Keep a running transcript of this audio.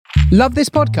Love this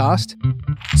podcast?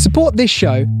 Support this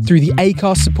show through the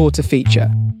Acast supporter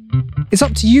feature. It's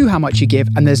up to you how much you give,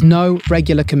 and there's no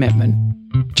regular commitment.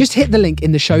 Just hit the link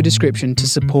in the show description to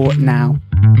support now.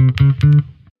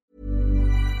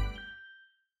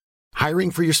 Hiring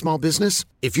for your small business?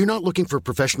 If you're not looking for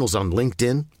professionals on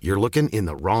LinkedIn, you're looking in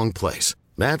the wrong place.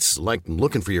 That's like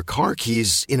looking for your car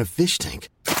keys in a fish tank.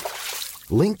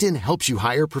 LinkedIn helps you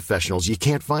hire professionals you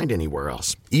can't find anywhere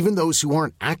else, even those who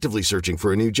aren't actively searching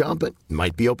for a new job but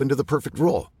might be open to the perfect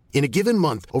role. In a given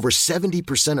month, over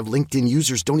 70% of LinkedIn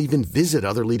users don't even visit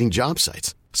other leading job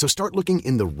sites. So start looking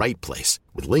in the right place.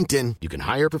 With LinkedIn, you can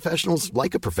hire professionals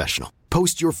like a professional.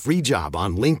 Post your free job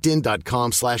on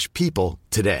linkedin.com/people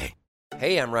today.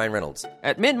 Hey, I'm Ryan Reynolds.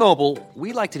 At Mint Mobile,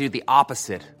 we like to do the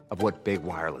opposite of what Big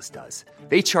Wireless does.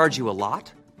 They charge you a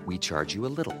lot. We charge you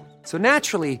a little. So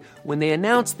naturally, when they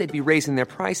announced they'd be raising their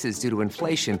prices due to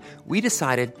inflation, we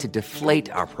decided to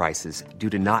deflate our prices due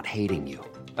to not hating you.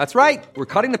 That's right. We're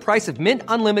cutting the price of Mint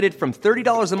Unlimited from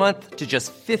 $30 a month to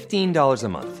just $15 a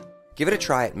month. Give it a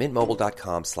try at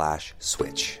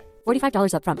mintmobile.com/switch.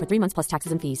 $45 up front for 3 months plus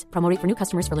taxes and fees. Promo rate for new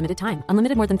customers for limited time.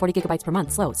 Unlimited more than 40 gigabytes per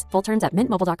month slows. Full terms at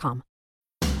mintmobile.com.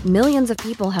 Millions of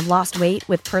people have lost weight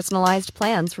with personalized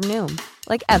plans from Noom.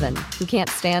 Like Evan, who can't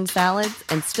stand salads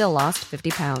and still lost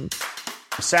 50 pounds.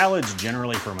 Salads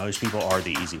generally for most people are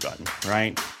the easy button,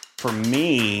 right? For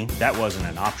me, that wasn't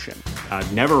an option. I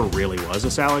never really was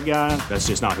a salad guy. That's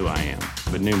just not who I am.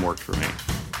 But Noom worked for me.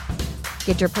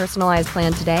 Get your personalized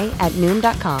plan today at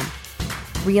Noom.com.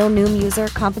 Real Noom user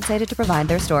compensated to provide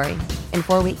their story. In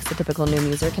 4 weeks, the typical Noom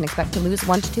user can expect to lose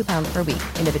 1 to 2 pounds per week.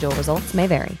 Individual results may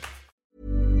vary.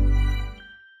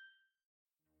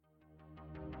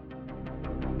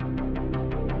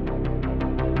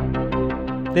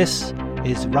 This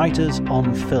is Writers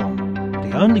on Film,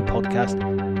 the only podcast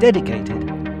dedicated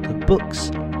to books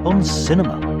on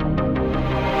cinema.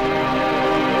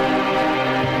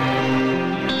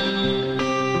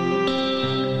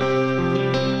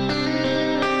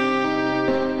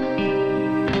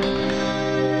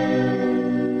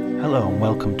 Hello and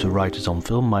welcome to Writers on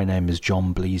Film. My name is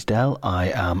John Bleasdale. I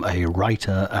am a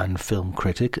writer and film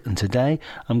critic, and today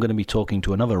I'm going to be talking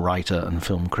to another writer and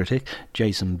film critic,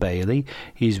 Jason Bailey.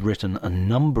 He's written a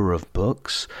number of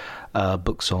books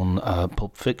on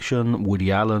Pulp Fiction, Woody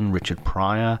Allen, Richard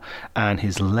Pryor, and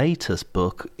his latest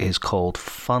book is called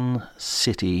Fun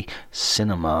City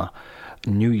Cinema,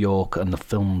 New York and the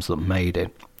Films That Made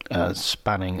It,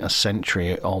 spanning a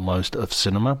century almost of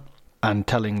cinema, and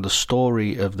telling the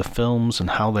story of the films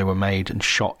and how they were made and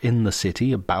shot in the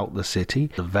city, about the city,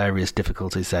 the various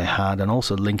difficulties they had, and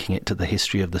also linking it to the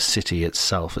history of the city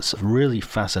itself. It's a really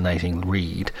fascinating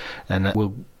read, and it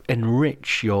will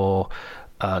enrich your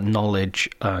knowledge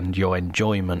and your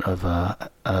enjoyment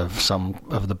of some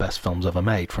of the best films ever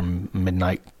made, from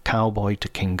Midnight Cowboy to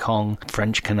King Kong,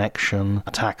 French Connection,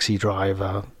 Taxi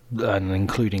Driver, and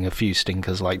including a few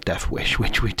stinkers like Death Wish,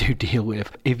 which we do deal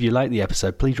with. If you like the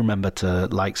episode, please remember to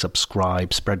like,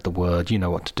 subscribe, spread the word. You know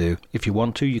what to do. If you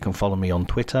want to, you can follow me on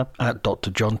Twitter at Dr.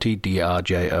 Jonty,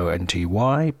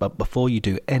 DRJONTY. But before you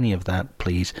do any of that,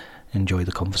 please enjoy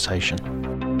the conversation.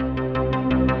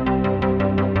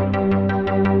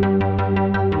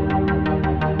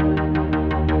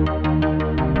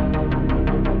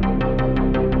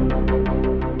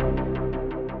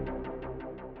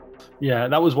 Yeah,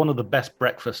 that was one of the best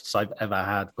breakfasts I've ever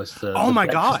had. Was the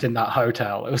breakfast in that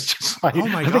hotel? It was just like,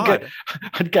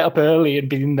 I'd get up early and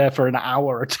be in there for an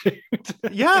hour or two.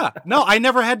 Yeah, no, I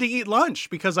never had to eat lunch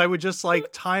because I would just like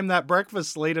time that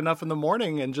breakfast late enough in the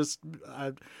morning and just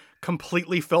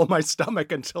completely fill my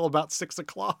stomach until about 6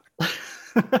 o'clock.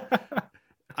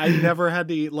 I never had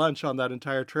to eat lunch on that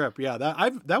entire trip. Yeah,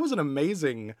 that was an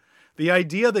amazing. The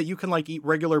idea that you can like eat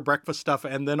regular breakfast stuff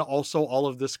and then also all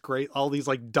these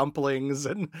like dumplings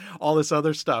and all this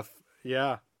other stuff.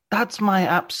 Yeah. That's my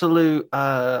absolute,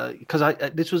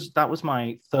 because that was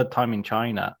my third time in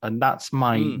China, and that's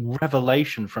my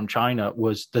revelation from China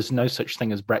was there's no such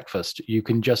thing as breakfast. You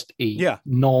can just eat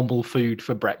normal food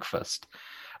for breakfast.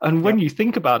 And when you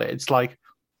think about it, it's like,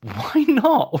 why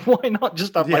not? Why not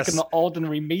just have like an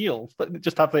ordinary meal?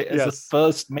 Just have it as a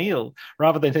first meal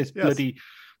rather than this bloody.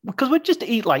 Because we just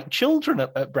eat like children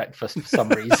at breakfast for some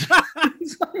reason.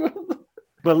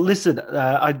 Well, listen,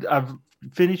 I've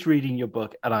finished reading your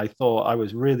book and I thought I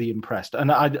was really impressed.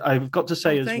 And I've got to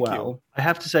say I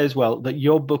have to say as well that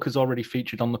your book has already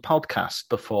featured on the podcast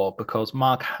before, because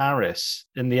Mark Harris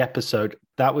in the episode,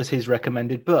 that was his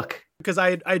recommended book. because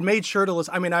I'd made sure to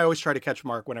listen. I mean, I always try to catch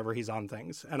Mark whenever he's on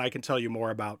things, and I can tell you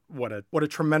more about what a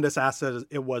tremendous asset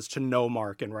it was to know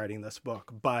Mark in writing this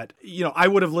book. But, you know, I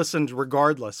would have listened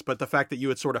regardless, but the fact that you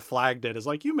had sort of flagged it is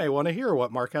like, you may want to hear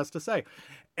what Mark has to say.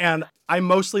 And I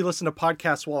mostly listen to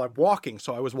podcasts while I'm walking.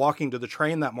 So I was walking to the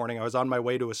train that morning. I was on my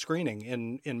way to a screening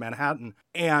in Manhattan,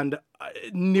 and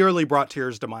it nearly brought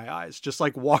tears to my eyes, just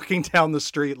like walking down the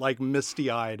street, like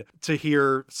misty-eyed, to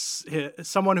hear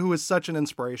someone who is such an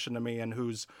inspiration to me and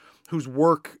whose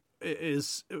work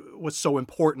was so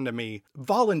important to me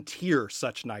volunteer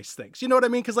such nice things. You know what I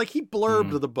mean? Because like he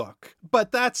blurbed the book,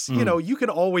 but that's, you know, you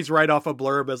can always write off a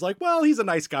blurb as like, well, he's a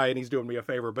nice guy and he's doing me a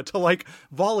favor, but to like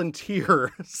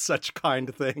volunteer such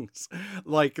kind things,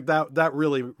 like that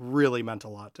really, really meant a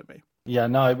lot to me. Yeah,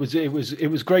 no, it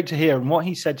was great to hear. And what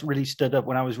he said really stood up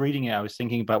when I was reading it. I was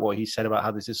thinking about what he said about how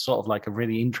this is sort of like a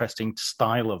really interesting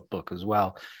style of book as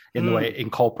well, in the way it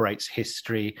incorporates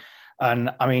history.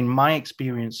 And I mean, my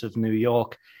experience of New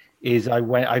York is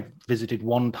I visited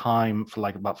one time for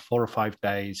like about 4 or 5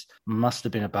 days, must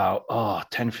have been about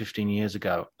 10, 15 years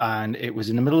ago. And it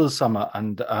was in the middle of the summer,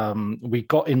 and we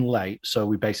got in late. So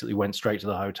we basically went straight to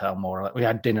the hotel we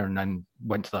had dinner and then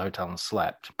went to the hotel and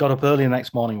slept. Got up early the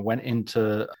next morning, went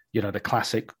into, you know, the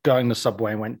classic, going the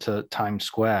subway and went to Times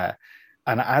Square.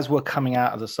 And as we're coming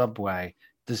out of the subway,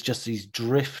 there's just these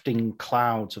drifting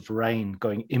clouds of rain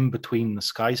going in between the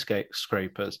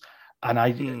skyscrapers.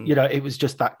 And you know, it was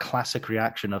just that classic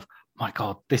reaction of, my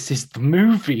God, this is the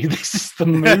movie. This is the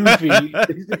movie.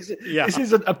 This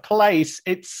isn't a place.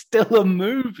 It's still a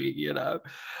movie, you know.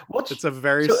 It's a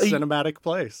very cinematic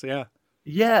place. Yeah.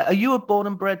 Yeah. Are you a born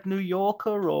and bred New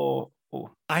Yorker or?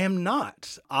 I am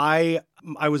not. I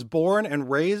was born and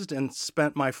raised and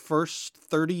spent my first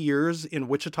 30 years in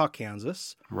Wichita,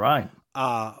 Kansas. Right.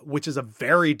 Which is a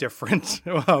very different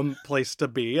place to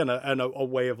be and a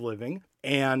way of living.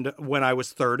 And when I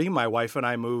was 30, my wife and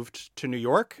I moved to New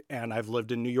York, and I've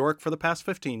lived in New York for the past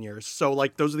 15 years. So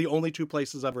like those are the only two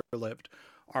places I've ever lived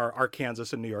are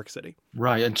Kansas and New York City.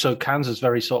 Right. And so Kansas,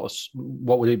 very sort of,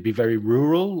 what would it be, very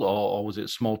rural, or was it a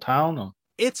small town? Or?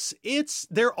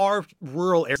 There are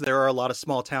rural areas. There are a lot of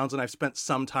small towns, and I've spent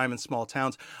some time in small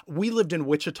towns. We lived in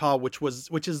Wichita, which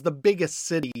is the biggest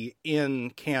city in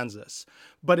Kansas,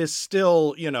 but is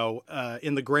still, you know,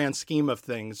 in the grand scheme of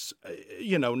things,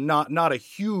 you know, not a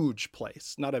huge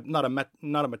place, not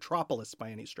a metropolis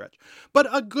by any stretch, but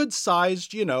a good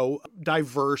sized, you know,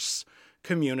 diverse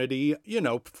community, you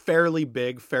know, fairly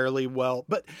big, fairly well.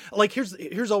 But like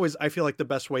here's always, I feel like, the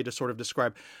best way to sort of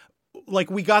describe.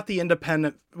 Like we got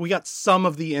some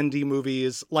of the indie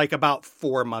movies like about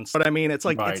 4 months. But I mean, it's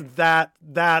like, It's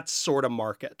that sort of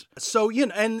market. So, you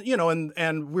know,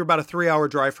 and we're about a 3-hour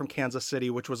drive from Kansas City,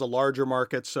 which was a larger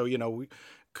market. So, you know, we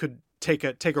could take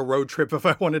a road trip if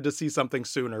I wanted to see something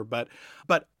sooner, but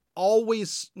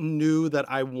always knew that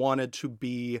I wanted to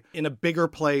be in a bigger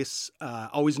place.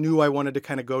 Always knew I wanted to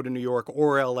kind of go to New York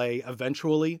or LA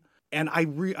eventually. And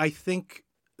I think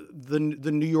the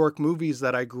New York movies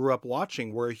that I grew up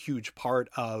watching were a huge part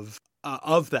of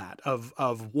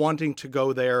wanting to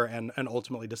go there and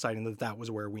ultimately deciding that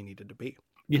was where we needed to be.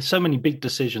 Yeah, so many big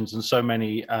decisions and so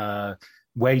many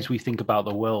ways we think about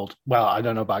the world. Well, I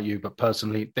don't know about you, but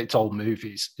personally, it's all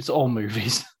movies. It's all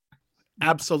movies.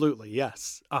 Absolutely.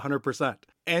 Yes. 100%.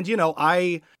 And, you know,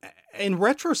 in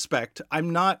retrospect, I'm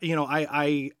not, you know,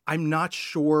 I'm not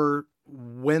sure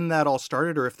when that all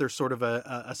started or if there's sort of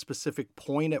a specific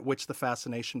point at which the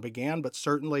fascination began, but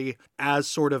certainly as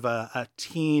sort of a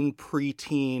teen,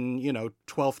 preteen, you know,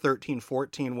 12, 13,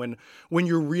 14, when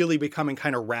you're really becoming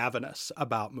kind of ravenous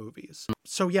about movies.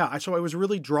 So yeah, so I was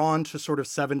really drawn to sort of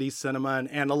 70s cinema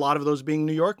and a lot of those being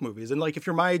New York movies. And like, if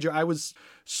you're my age,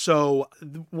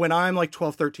 when I'm like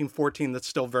 12, 13, 14, that's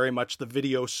still very much the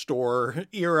video store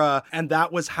era. And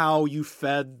that was how you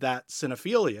fed that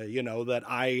cinephilia, you know, that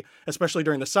especially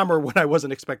during the summer when I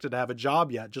wasn't expected to have a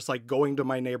job yet, just like going to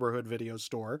my neighborhood video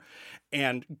store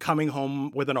and coming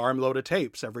home with an armload of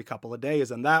tapes every couple of days.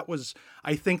 And that was,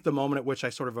 I think, the moment at which I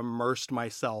sort of immersed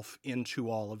myself into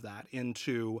all of that,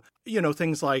 into, you know,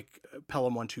 things like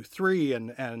Pelham 123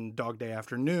 and Dog Day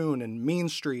Afternoon and Mean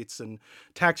Streets and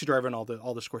Taxi Driver and all the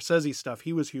Scorsese stuff.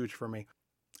 He was huge for me.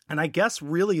 And I guess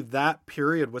really that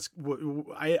period was,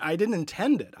 I didn't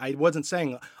intend it. I wasn't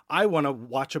saying I want to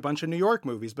watch a bunch of New York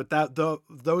movies, but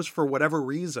those for whatever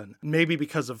reason, maybe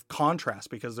because of contrast,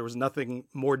 because there was nothing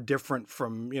more different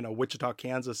from, you know, Wichita,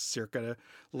 Kansas circa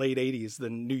late 80s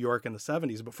than New York in the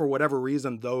 70s. But for whatever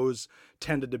reason, those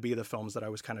tended to be the films that I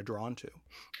was kind of drawn to.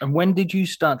 And when did you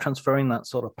start transferring that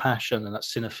sort of passion and that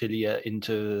cinephilia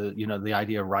into, you know, the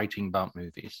idea of writing about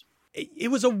movies?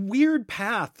 it was a weird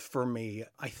path for me,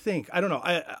 I think. I don't know.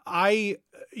 I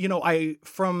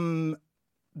from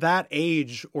that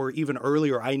age or even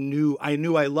earlier, I knew I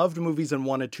loved movies and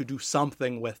wanted to do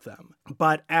something with them.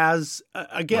 But as,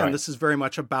 again, This is very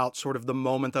much about sort of the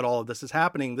moment that all of this is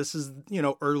happening. This is,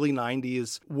 early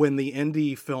 90s when the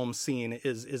indie film scene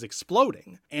is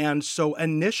exploding. And so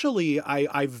initially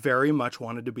I very much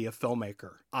wanted to be a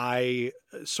filmmaker. I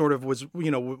sort of was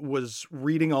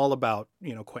reading all about,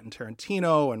 Quentin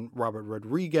Tarantino and Robert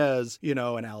Rodriguez,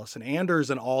 and Allison Anders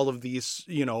and all of these,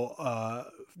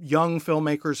 young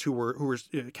filmmakers who were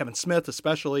Kevin Smith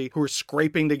especially, who were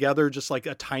scraping together just like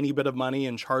a tiny bit of money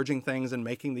and charging things and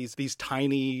making these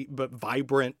tiny but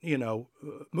vibrant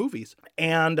movies.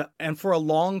 And for a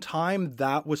long time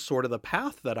that was sort of the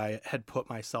path that I had put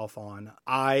myself on.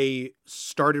 I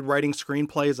started writing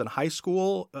screenplays in high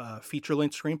school,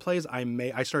 feature-length screenplays.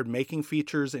 I started making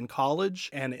features in college,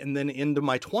 and then into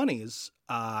my 20s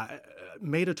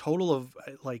made a total of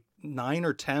like 9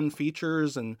 or 10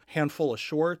 features and a handful of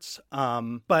shorts.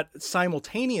 But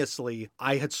simultaneously,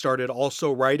 I had started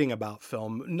also writing about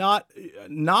film, not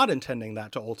intending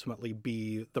that to ultimately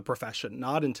be the profession,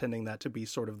 not intending that to be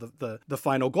sort of the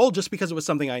final goal, just because it was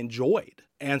something I enjoyed.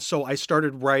 And so I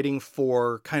started writing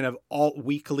for kind of alt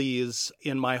weeklies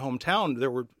in my hometown.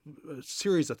 There were a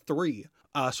series of 3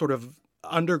 sort of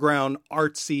underground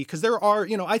artsy, because there are,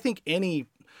 I think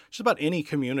just about any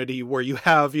community where you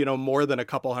have, more than a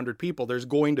couple hundred people, there's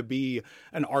going to be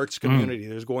an arts community.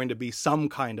 There's going to be some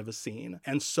kind of a scene.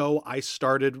 And so I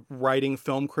started writing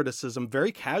film criticism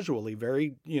very casually,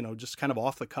 very, just kind of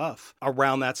off the cuff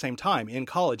around that same time in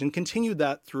college, and continued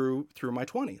that through my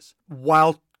 20s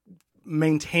while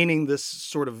maintaining this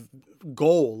sort of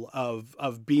goal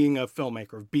of being a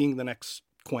filmmaker, of being the next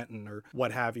Quentin or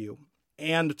what have you.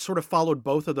 And sort of followed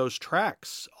both of those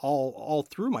tracks all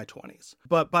through my 20s.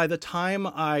 But by the time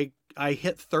I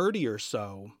hit 30 or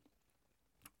so,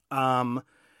 and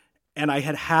I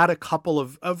had a couple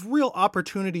of real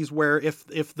opportunities where if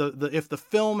the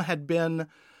film had been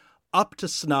up to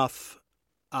snuff,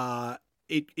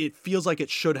 it feels like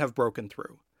it should have broken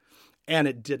through, and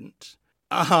it didn't.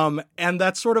 And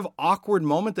that sort of awkward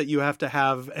moment that you have to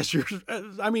have as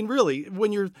really,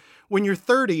 when you're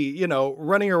 30,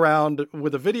 running around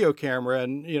with a video camera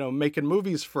and, making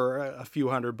movies for a few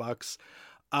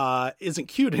 $100, isn't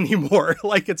cute anymore.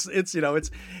 Like it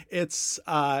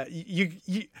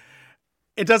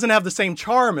doesn't have the same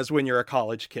charm as when you're a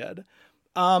college kid.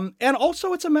 And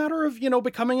also it's a matter of,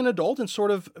 becoming an adult and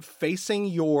sort of facing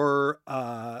your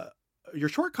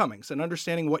shortcomings and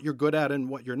understanding what you're good at and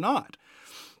what you're not.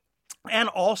 And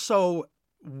also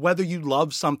whether you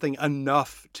love something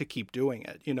enough to keep doing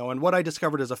it, and what I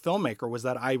discovered as a filmmaker was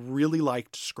that I really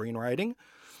liked screenwriting,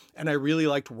 and I really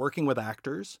liked working with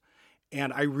actors,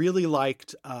 and I really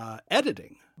liked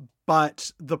editing.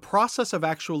 But the process of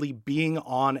actually being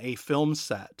on a film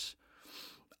set,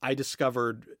 I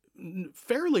discovered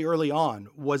fairly early on,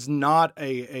 was not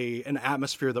an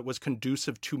atmosphere that was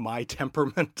conducive to my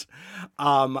temperament.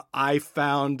 I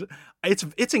found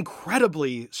it's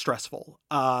incredibly stressful,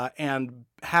 and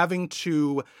having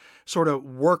to sort of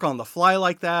work on the fly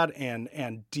like that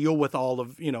and deal with all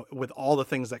of, with all the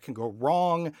things that can go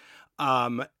wrong,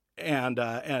 and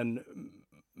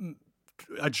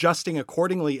adjusting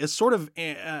accordingly is sort of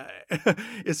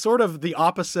the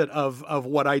opposite of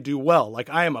what I do well. Like,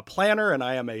 I am a planner and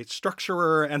I am a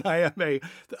structurer and I am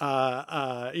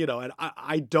and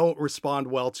I don't respond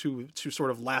well to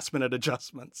sort of last minute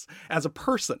adjustments as a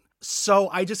person. So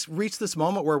I just reached this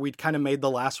moment where we'd kind of made the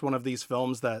last one of these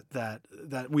films that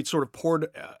we'd sort of poured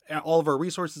all of our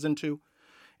resources into,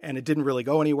 and it didn't really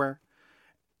go anywhere.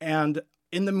 And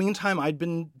in the meantime, I'd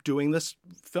been doing this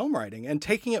film writing and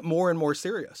taking it more and more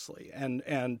seriously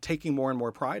and taking more and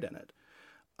more pride in it.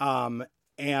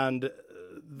 And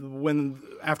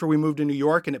after we moved to New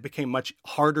York and it became much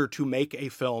harder to make a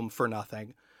film for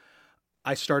nothing,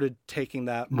 I started taking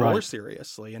that more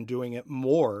seriously and doing it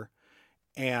more.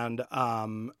 And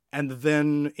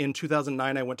then in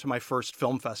 2009, I went to my first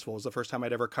film festival. It was the first time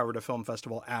I'd ever covered a film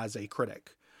festival as a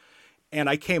critic. And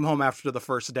I came home after the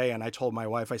first day and I told my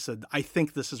wife, I said, I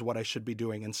think this is what I should be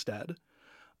doing instead.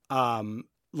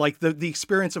 Like the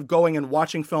experience of going and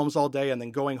watching films all day and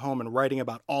then going home and writing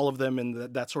about all of them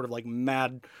in that sort of like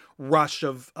mad rush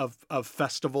of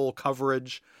festival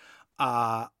coverage.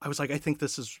 I was like, I think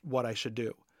this is what I should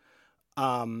do.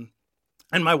 And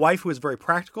my wife, who is very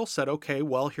practical, said, okay,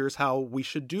 well, here's how we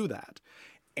should do that.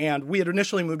 And we had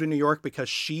initially moved to New York because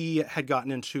she had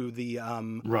gotten into the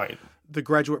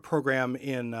graduate program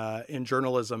in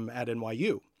journalism at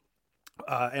NYU.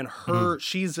 And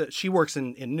she works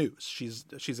in news.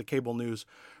 She's a cable news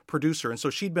producer. And so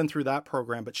she'd been through that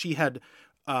program, but she had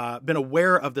been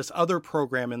aware of this other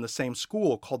program in the same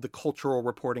school called the Cultural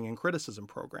Reporting and Criticism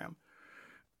Program.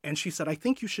 And she said, I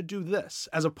think you should do this,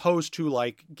 as opposed to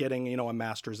like getting, a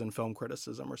master's in film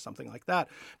criticism or something like that,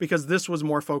 because this was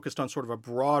more focused on sort of a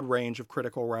broad range of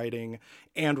critical writing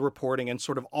and reporting and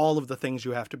sort of all of the things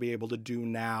you have to be able to do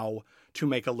now to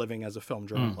make a living as a film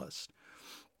journalist.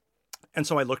 And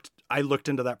so I looked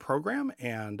into that program,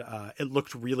 and it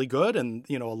looked really good. And,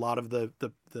 a lot of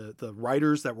the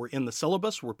writers that were in the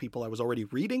syllabus were people I was already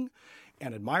reading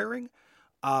and admiring.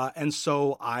 And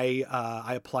so I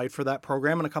applied for that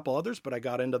program and a couple others, but I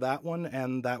got into that one,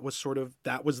 and that was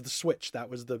the switch. That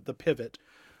was the pivot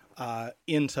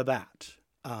into that.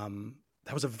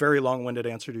 That was a very long-winded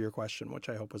answer to your question, which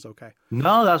I hope was okay.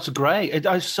 No, that's great.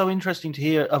 It's so interesting to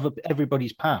hear of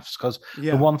everybody's paths, because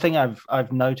the one thing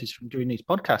I've noticed from doing these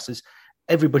podcasts is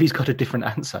everybody's got a different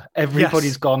answer.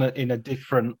 Everybody's gone in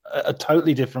a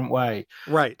totally different way.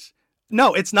 Right.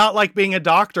 No, it's not like being a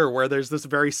doctor where there's this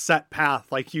very set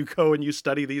path. Like you go and you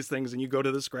study these things and you go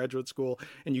to this graduate school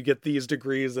and you get these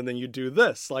degrees and then you do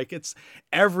this. Like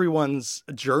everyone's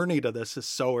journey to this is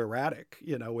so erratic,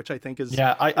 which I think is...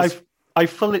 Yeah, I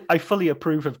fully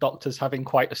approve of doctors having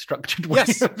quite a structured way of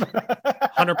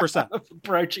 100% of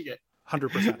approaching it.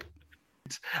 100%.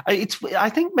 I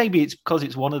think maybe it's because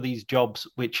it's one of these jobs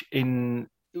which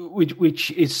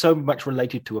is so much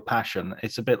related to a passion.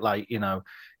 It's a bit like,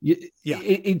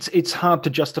 it's hard to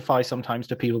justify sometimes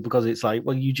to people, because it's like,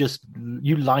 well, you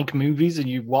like movies and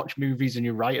you watch movies and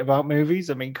you write about movies.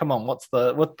 I mean, come on, what's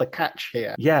the catch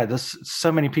here? Yeah, there's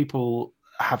so many people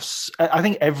I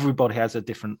think everybody has a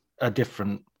different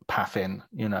path in,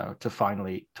 to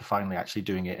finally actually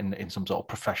doing it in some sort of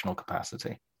professional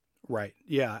capacity. Right.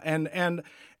 Yeah. And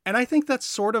I think that's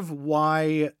sort of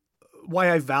why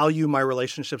I value my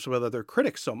relationships with other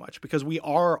critics so much, because we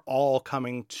are all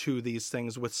coming to these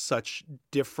things with such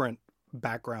different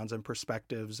backgrounds and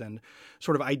perspectives and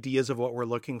sort of ideas of what we're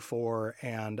looking for,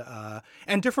 and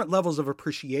different levels of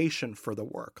appreciation for the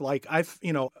work. Like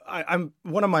I'm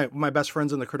one of my best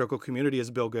friends in the critical community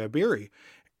is Bilge Ebiri,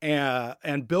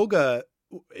 and Bilge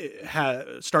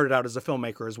started out as a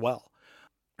filmmaker as well.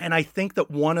 And I think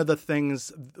that one of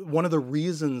the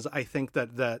reasons I think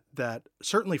that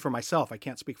certainly for myself, I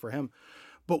can't speak for him,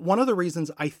 but one of the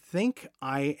reasons I think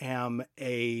I am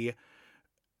a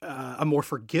more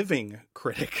forgiving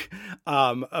critic,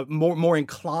 more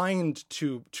inclined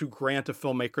to grant a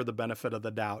filmmaker the benefit of the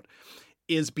doubt,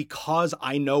 is because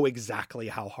I know exactly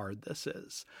how hard this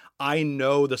is. I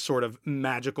know the sort of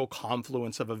magical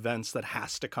confluence of events that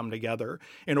has to come together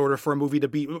in order for a movie to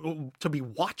be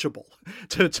watchable,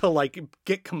 to like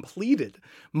get completed,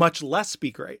 much less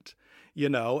be great.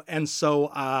 And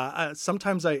so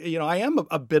sometimes I am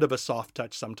a bit of a soft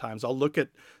touch. Sometimes I'll look at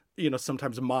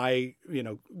sometimes my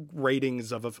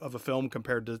ratings of a film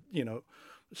compared to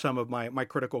some of my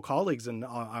critical colleagues, and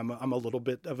I'm a little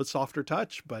bit of a softer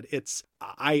touch, but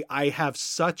I have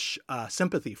such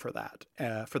sympathy for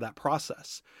that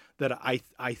process that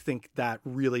I think that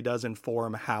really does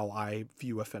inform how I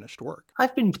view a finished work.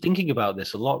 I've been thinking about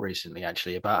this a lot recently,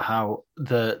 actually, about how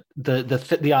the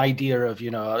idea of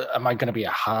am I going to be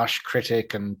a harsh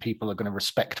critic and people are going to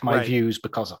respect my views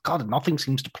because God, nothing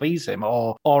seems to please him,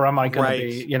 or am I going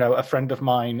to be a friend of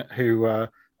mine who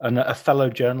and a fellow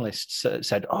journalist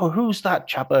said, "Oh, who's that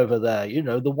chap over there?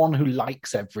 The one who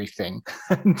likes everything."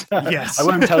 And, yes, I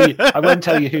won't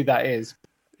tell you who that is.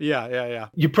 Yeah.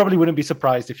 You probably wouldn't be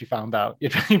surprised if you found out.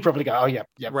 You'd probably go, "Oh, yeah,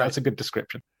 that's a good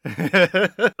description."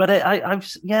 But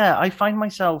I find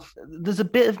myself, there's a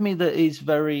bit of me that is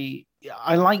very.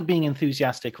 I like being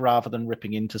enthusiastic rather than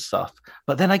ripping into stuff.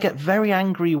 But then I get very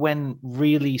angry when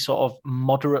really sort of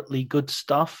moderately good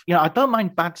stuff. I don't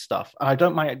mind bad stuff and I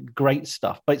don't mind great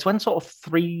stuff, but it's when sort of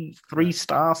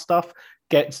three-star stuff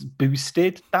gets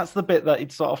boosted. That's the bit that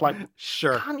it's sort of like,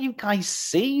 sure, can't you guys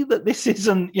see that this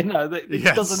isn't, that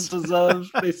it doesn't deserve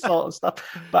this sort of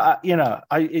stuff? But,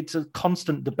 it's a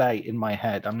constant debate in my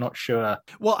head. I'm not sure.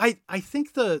 Well, I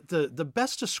think the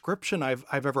best description I've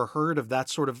ever heard of that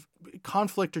sort of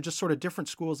conflict or just sort of different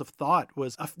schools of thought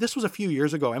was, this was a few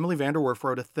years ago. Emily Vanderwerf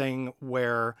wrote a thing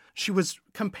where she was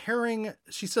comparing,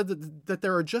 she said that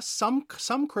there are just some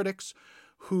critics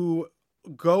who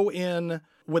go in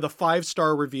with a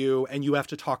 5-star review and you have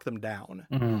to talk them down.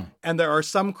 Mm-hmm. And there are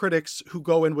some critics who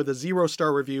go in with a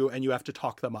 0-star review and you have to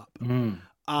talk them up. Mm-hmm.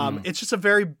 It's just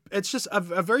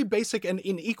a very basic and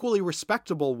an equally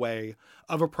respectable way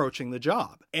of approaching the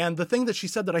job. And the thing that she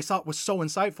said that I thought was so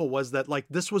insightful was that, like,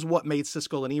 this was what made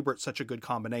Siskel and Ebert such a good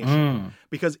combination,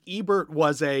 because Ebert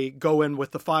was a go in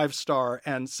with the 5-star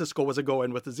and Siskel was a go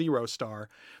in with the 0-star.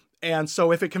 And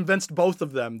so if it convinced both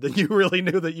of them, then you really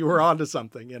knew that you were onto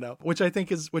something, you know, which I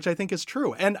think is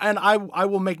true. And I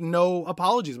will make no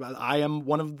apologies about it. I am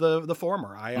one of the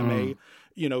former. I am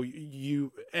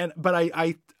but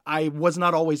I was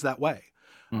not always that way.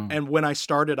 And when I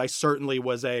started, I certainly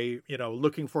was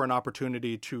looking for an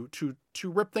opportunity to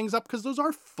rip things up, because those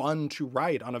are fun to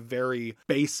write on a very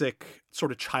basic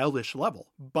sort of childish level.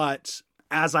 But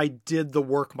as I did the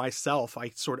work myself, I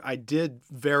did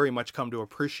very much come to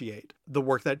appreciate the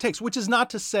work that it takes, which is not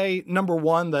to say, number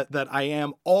one, that I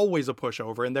am always a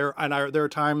pushover. And there are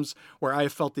times where I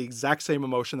have felt the exact same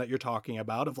emotion that you're talking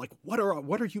about, of like, what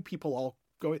are you people all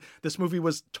going? This movie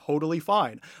was totally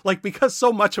fine. Like, because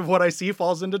so much of what I see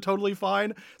falls into totally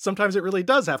fine, sometimes it really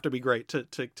does have to be great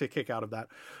to kick out of that.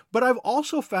 But I've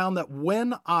also found that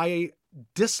when I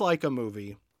dislike a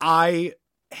movie, I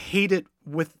hate it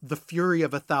with the fury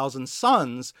of 1,000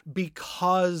 suns,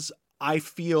 because I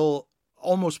feel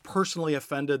almost personally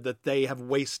offended that they have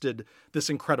wasted this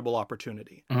incredible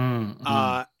opportunity.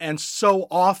 And so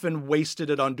often wasted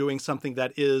it on doing something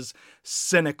that is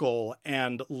cynical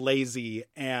and lazy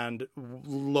and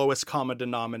lowest common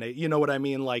denominator. You know what I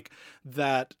mean? Like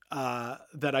that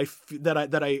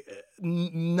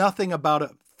nothing about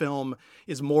a film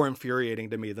is more infuriating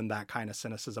to me than that kind of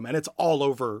cynicism. And it's all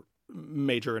over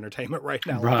major entertainment right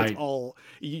now. Right. Like, it's all,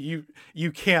 you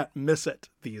can't miss it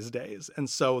these days. And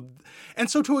so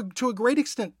to a great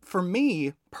extent, for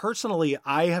me personally,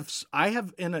 I have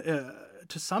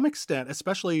to some extent,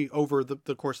 especially over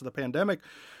the course of the pandemic,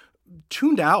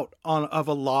 tuned out of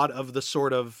a lot of the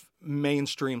sort of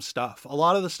mainstream stuff. A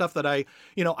lot of the stuff that I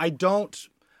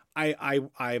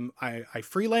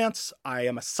freelance. I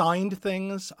am assigned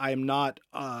things. I'm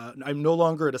no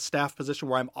longer at a staff position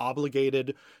where I'm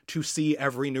obligated to see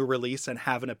every new release and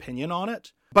have an opinion on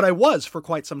it. But I was for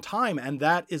quite some time, and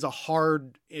that is a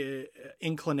hard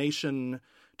inclination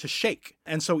to shake.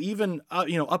 And so even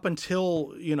up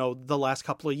until the last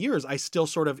couple of years, I still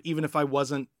sort of, even if I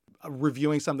wasn't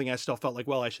reviewing something, I still felt like,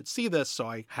 well, I should see this, so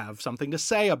I have something to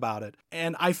say about it.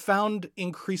 And I found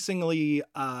increasingly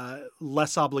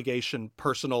less obligation,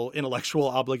 personal, intellectual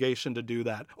obligation to do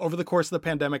that. Over the course of the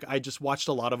pandemic, I just watched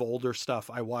a lot of older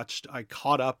stuff. I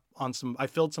caught up on I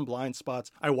filled some blind spots.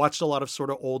 I watched a lot of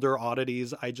sort of older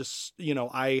oddities. I just,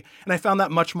 I found that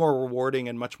much more rewarding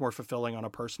and much more fulfilling on a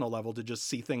personal level, to just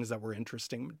see things that were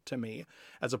interesting to me,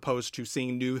 as opposed to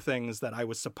seeing new things that I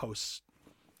was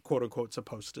quote unquote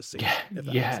supposed to see.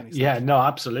 No,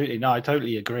 absolutely. No, I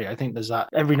totally agree. I think there's that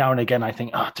every now and again. I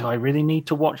think, do I really need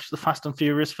to watch the Fast and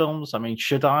Furious films? I mean,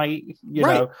 should I?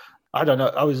 I don't know.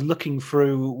 I was looking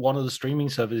through one of the streaming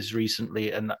services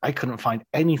recently, and I couldn't find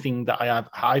anything that I have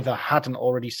either hadn't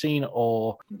already seen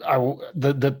or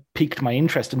that piqued my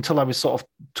interest, until I was sort of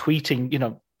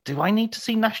tweeting, do I need to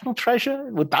see National Treasure?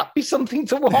 Would that be something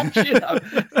to watch?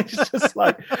 It's just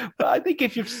like, but I think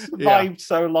if you've survived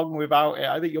so long without it,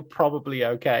 I think you're probably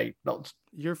okay.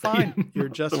 You're fine. You're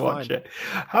just fine. It.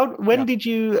 When did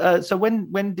you?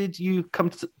 When did you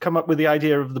come up with the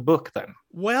idea of the book then?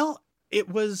 Well, it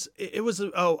was.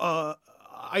 I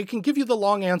can give you the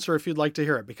long answer if you'd like to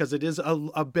hear it, because it is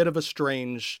a bit of a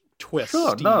strange twist.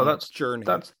 Sure. No, that's journey.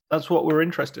 That's what we're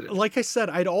interested in. Like I said,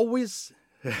 I'd always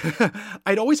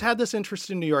had this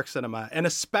interest in New York cinema, and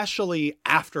especially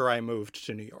after I moved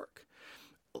to New York.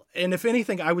 And if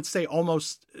anything, I would say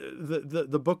almost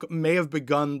the book may have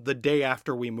begun the day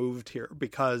after we moved here,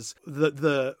 because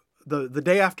the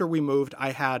day after we moved,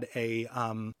 I had a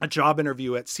job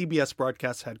interview at CBS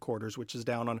Broadcast headquarters, which is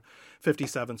down on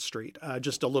 57th Street.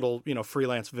 Just a little,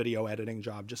 freelance video editing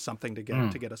job, just something to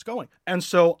get us going. And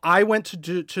so I went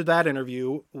to that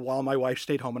interview while my wife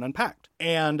stayed home and unpacked.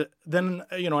 And then,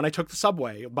 and I took the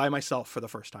subway by myself for the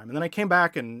first time. And then I came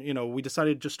back and, we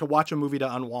decided just to watch a movie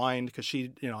to unwind, because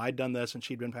she, I'd done this and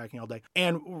she'd been packing all day.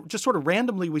 And just sort of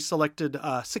randomly, we selected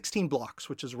 16 Blocks,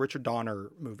 which is a Richard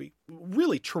Donner movie.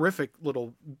 Really terrific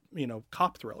little,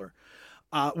 cop thriller,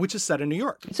 which is set in New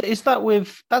York. That's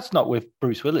not with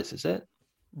Bruce Willis, is it?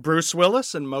 Bruce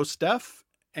Willis and Mos Def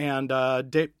and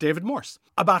David Morse.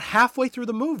 About halfway through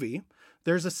the movie,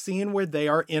 there's a scene where they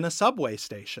are in a subway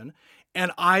station, and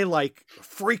I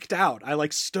freaked out. I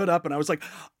stood up and I was like,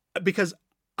 because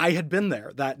I had been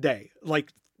there that day,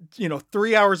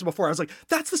 3 hours before, I was like,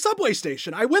 that's the subway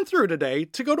station I went through today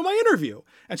to go to my interview.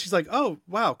 And she's like, oh,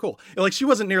 wow, cool. Like, she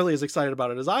wasn't nearly as excited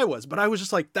about it as I was, but I was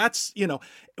just like, that's,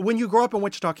 when you grow up in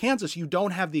Wichita, Kansas, you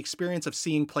don't have the experience of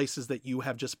seeing places that you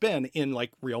have just been in,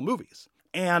 like, real movies.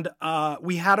 And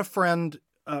we had a friend,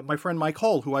 my friend Mike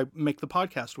Hull, who I make the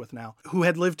podcast with now, who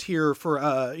had lived here for,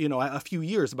 a few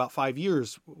years, about 5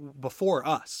 years before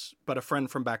us, but a friend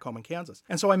from back home in Kansas.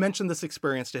 And so I mentioned this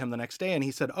experience to him the next day, and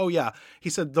he said, oh yeah, he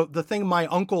said, the thing my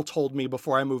uncle told me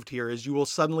before I moved here is you will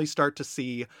suddenly start to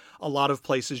see a lot of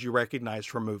places you recognize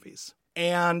from movies.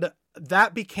 And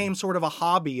that became sort of a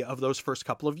hobby of those first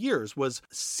couple of years, was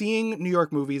seeing New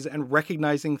York movies and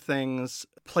recognizing things,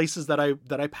 places that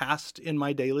I passed in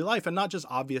my daily life, and not just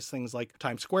obvious things like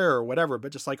Times Square or whatever,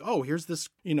 but just like, oh, here's this,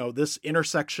 this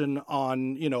intersection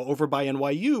on, over by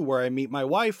NYU where I meet my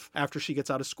wife after she gets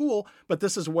out of school. But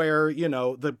this is where,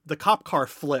 the cop car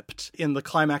flipped in the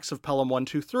climax of Pelham 1,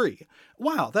 2, 3.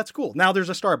 Wow, that's cool. Now there's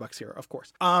a Starbucks here, of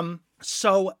course.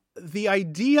 So the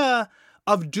idea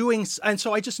of doing, and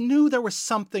so I just knew there was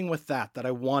something with that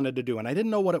I wanted to do, and I didn't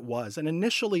know what it was. And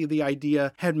initially the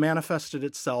idea had manifested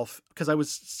itself because I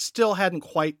hadn't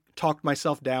quite talked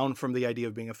myself down from the idea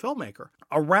of being a filmmaker.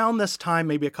 Around this time,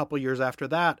 maybe a couple years after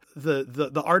that,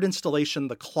 the art installation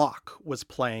The Clock was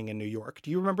playing in New York. Do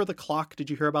you remember The Clock?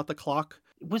 Did you hear about The Clock?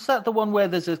 Was that the one where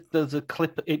there's a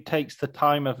clip, it takes the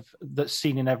time that's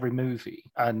seen in every movie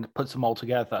and puts them all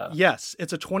together? Yes,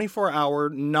 it's a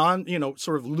 24-hour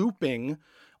sort of looping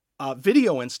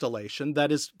video installation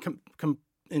that is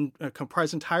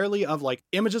comprised entirely of like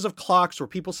images of clocks or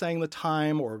people saying the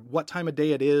time or what time of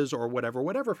day it is or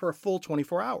whatever for a full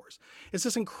 24 hours. It's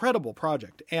this incredible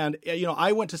project. And,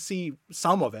 I went to see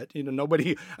some of it. I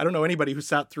don't know anybody who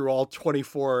sat through all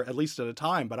 24 at least at a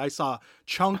time, but I saw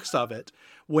chunks of it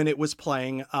when it was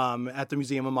playing at the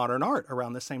Museum of Modern Art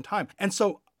around the same time. And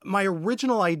so my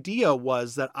original idea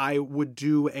was that I would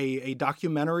do a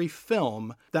documentary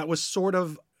film that was sort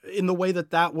of in the way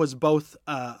that was both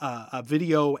a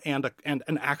video and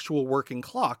an actual working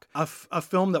clock, a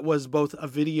film that was both a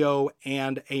video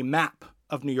and a map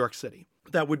of New York City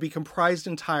that would be comprised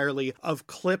entirely of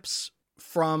clips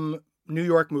from New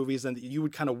York movies, and you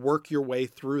would kind of work your way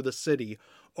through the city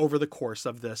over the course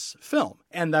of this film.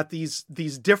 And that these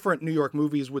different New York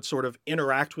movies would sort of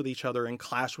interact with each other and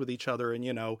clash with each other. And,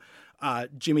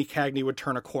 Jimmy Cagney would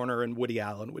turn a corner and Woody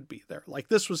Allen would be there. Like,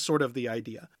 this was sort of the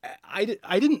idea. I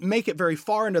didn't make it very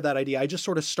far into that idea. I just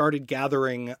sort of started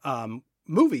gathering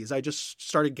movies. I just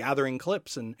started gathering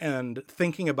clips and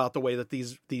thinking about the way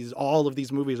that all of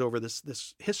these movies over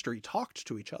this history talked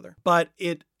to each other. But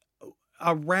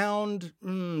around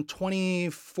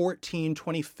 2014,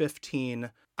 2015,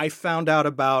 I found out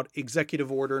about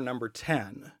Executive Order Number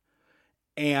 10.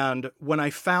 And when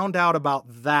I found out about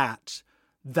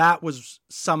that was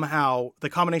somehow the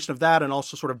combination of that and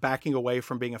also sort of backing away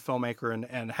from being a filmmaker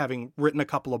and having written a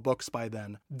couple of books by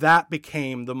then, that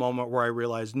became the moment where I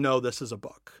realized, no, this is a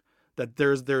book. That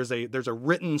there's a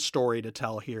written story to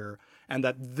tell here, and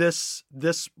that this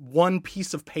one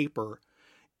piece of paper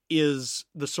is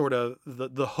the sort of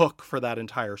the hook for that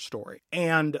entire story.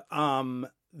 And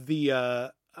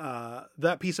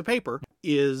that piece of paper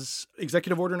is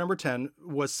Executive Order Number 10,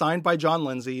 was signed by John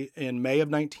Lindsay in May of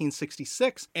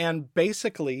 1966. And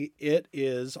basically it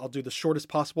is, I'll do the shortest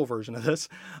possible version of this.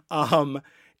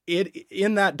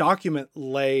 In that document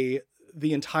lay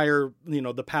the entire,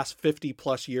 the past 50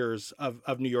 plus years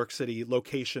of New York City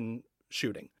location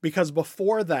shooting. Because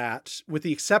before that, with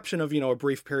the exception of, a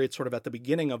brief period sort of at the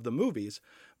beginning of the movies,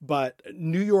 but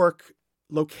New York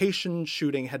location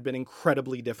shooting had been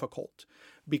incredibly difficult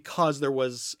because there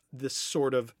was this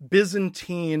sort of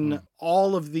Byzantine,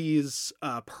 all of these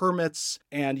permits,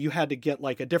 and you had to get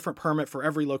like a different permit for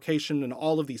every location and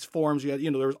all of these forms. You had,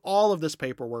 there was all of this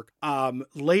paperwork.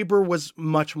 Labor was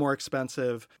much more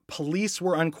expensive. Police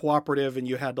were uncooperative and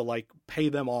you had to like pay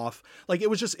them off. Like, it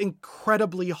was just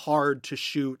incredibly hard to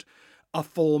shoot a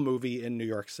full movie in New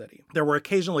York City. There were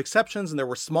occasional exceptions and there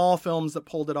were small films that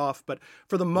pulled it off, but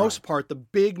for the most part, the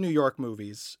big New York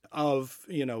movies of,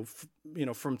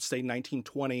 from say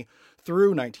 1920 through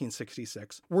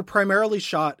 1966 were primarily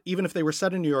shot, even if they were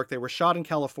set in New York, they were shot in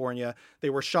California. They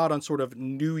were shot on sort of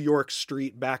New York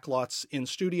street backlots in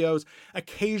studios.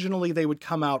 Occasionally they would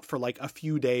come out for like a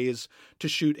few days to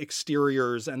shoot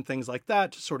exteriors and things like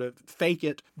that to sort of fake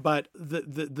it. But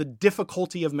the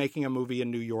difficulty of making a movie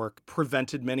in New York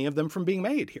prevented many of them from being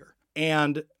made here.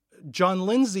 And John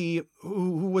Lindsay,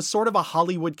 who was sort of a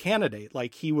Hollywood candidate,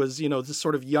 like he was, this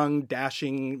sort of young,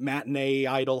 dashing, matinee,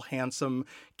 idol, handsome,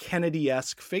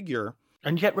 Kennedy-esque figure.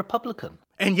 And yet Republican.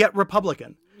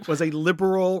 was a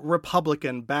liberal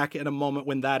Republican back in a moment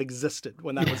when that existed,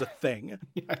 when that was a thing.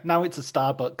 Yeah, now it's a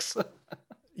Starbucks.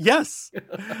 Yes.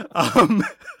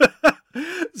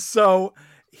 So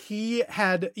he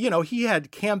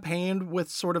had campaigned with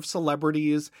sort of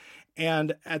celebrities,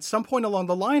 and at some point along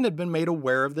the line had been made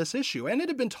aware of this issue, and it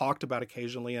had been talked about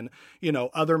occasionally, and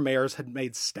other mayors had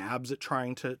made stabs at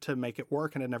trying to make it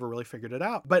work and had never really figured it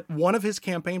out. But one of his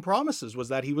campaign promises was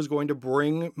that he was going to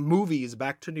bring movies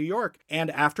back to New York.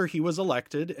 And after he was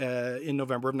elected in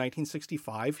November of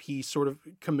 1965, he sort of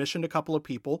commissioned a couple of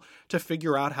people to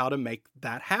figure out how to make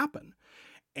that happen.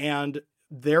 And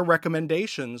their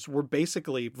recommendations were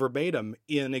basically verbatim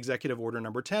in Executive Order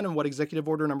Number 10. And what Executive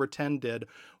Order Number 10 did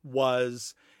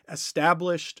was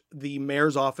established the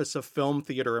Mayor's Office of Film,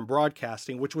 Theater, and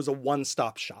Broadcasting, which was a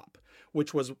one-stop shop,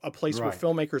 which was a place where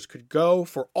filmmakers could go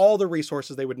for all the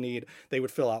resources they would need. They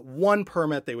would fill out one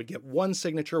permit, they would get one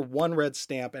signature, one red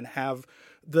stamp, and have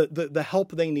the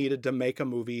help they needed to make a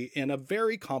movie in a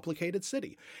very complicated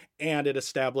city. And it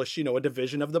established, a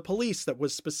division of the police that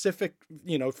was specific,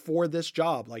 for this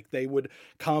job. Like they would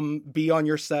come be on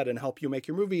your set and help you make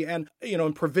your movie. And,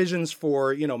 and provisions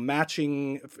for,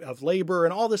 matching of labor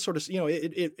and all this sort of,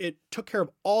 it took care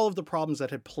of all of the problems that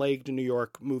had plagued New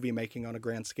York movie making on a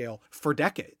grand scale for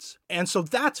decades. And so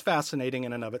that's fascinating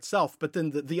in and of itself. But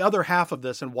then the other half of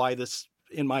this, and why this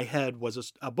in my head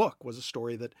was a book, was a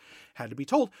story that had to be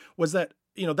told, was that,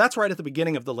 that's right at the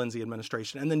beginning of the Lindsay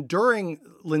administration. And then during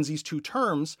Lindsay's 2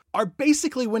 terms are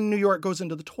basically when New York goes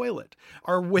into the toilet,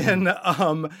 are when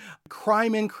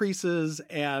crime increases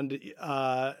and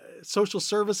social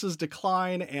services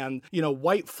decline, and,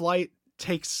 white flight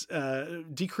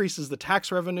decreases the tax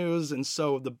revenues, and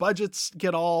so the budgets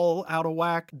get all out of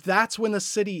whack. That's when the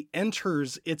city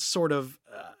enters its sort of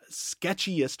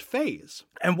sketchiest phase.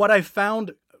 And what I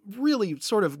found really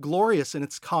sort of glorious in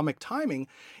its comic timing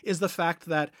is the fact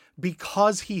that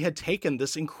because he had taken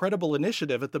this incredible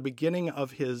initiative at the beginning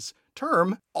of his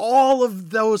term, all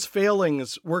of those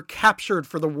failings were captured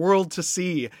for the world to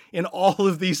see in all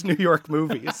of these New York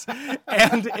movies.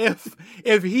 And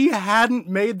if he hadn't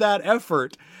made that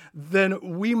effort,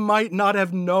 then we might not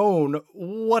have known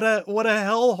what a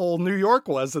hellhole New York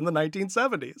was in the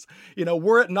 1970s.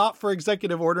 Were it not for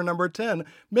Executive Order Number 10,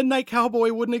 Midnight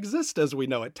Cowboy wouldn't exist as we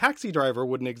know it. Taxi Driver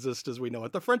wouldn't exist as we know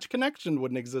it. The French Connection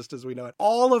wouldn't exist as we know it.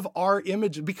 All of our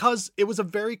image, because it was a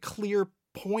very clear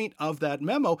point of that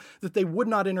memo that they would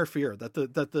not interfere,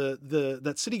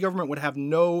 that city government would have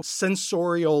no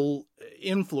censorial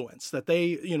influence, that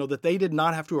they did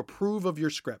not have to approve of your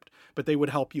script, but they would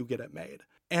help you get it made.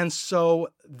 And so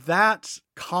that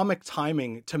comic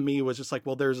timing to me was just like,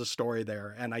 well, there's a story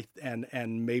there,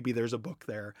 and maybe there's a book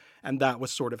there, and that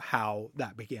was sort of how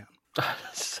that began.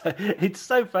 It's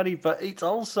so funny, but it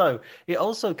also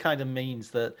kind of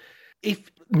means that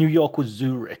if New York was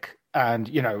Zurich and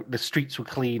the streets were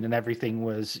clean and everything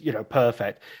was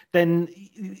perfect, then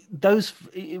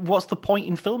what's the point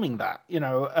in filming that?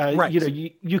 Right.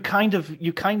 You kind of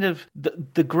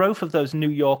the growth of those New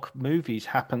York movies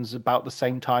happens about the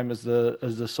same time as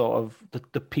the sort of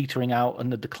the petering out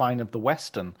and the decline of the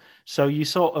Western. So you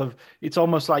sort of, it's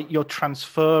almost like you're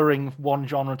transferring one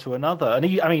genre to another. And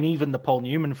even the Paul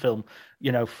Newman film,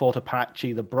 Fort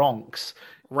Apache, The Bronx,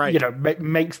 right,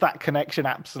 makes that connection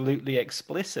absolutely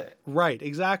explicit. Right,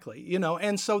 exactly.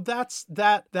 And so that's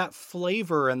that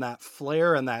flavor and that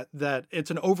flair, and that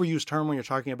it's an overused term when you're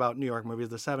talking about New York movies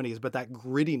of the 70s, but that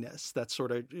grittiness, that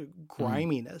sort of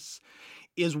griminess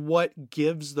is what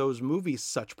gives those movies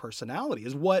such personality,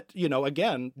 is what,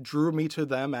 again, drew me to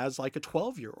them as like a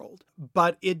 12-year-old.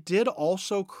 But it did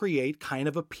also create kind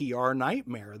of a PR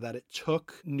nightmare that it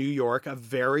took New York a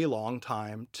very long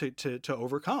time to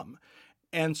overcome.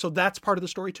 And so that's part of the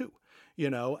story too,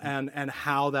 and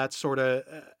how that sort of,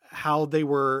 how they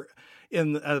were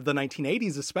in the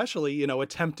 1980s, especially,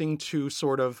 attempting to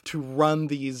run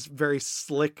these very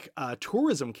slick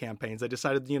tourism campaigns. They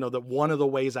decided, that one of the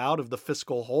ways out of the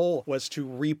fiscal hole was to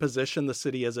reposition the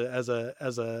city as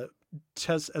a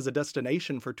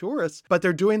destination for tourists. But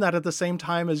they're doing that at the same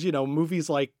time as, movies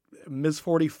like Ms.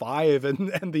 45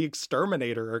 and The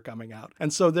Exterminator are coming out.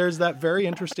 And so there's that very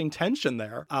interesting tension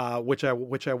there, which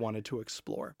I wanted to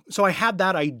explore. So I had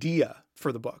that idea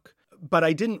for the book, but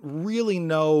I didn't really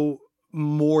know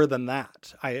more than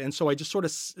that. And so I just sort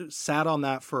of sat on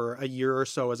that for a year or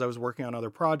so as I was working on other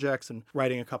projects and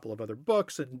writing a couple of other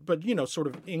books, but sort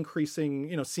of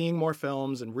increasing, seeing more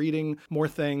films and reading more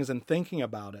things and thinking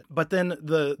about it. But then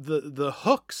the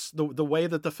hooks, the way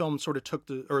that the film sort of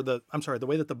the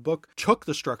way that the book took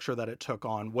the structure that it took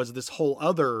on was this whole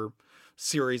other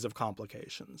series of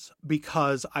complications,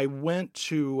 because I went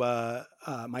to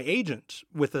my agent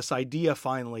with this idea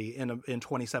finally in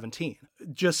 2017.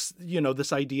 Just,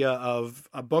 this idea of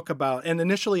a book about, and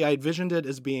initially I envisioned it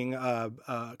as being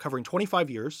covering 25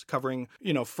 years, covering,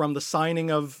 from the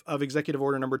signing of Executive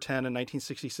Order Number 10 in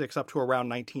 1966 up to around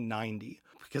 1990,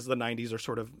 because the 90s are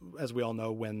sort of, as we all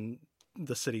know, when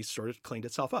the city sort of cleaned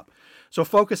itself up. So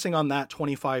focusing on that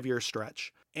 25-year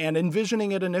stretch and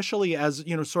envisioning it initially as,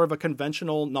 sort of a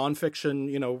conventional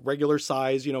nonfiction, regular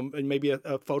size, and maybe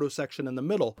a photo section in the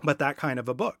middle, but that kind of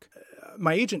a book.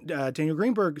 My agent, Daniel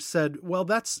Greenberg, said, well,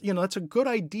 that's a good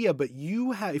idea, but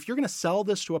if you're going to sell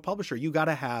this to a publisher, you got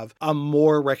to have a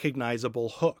more recognizable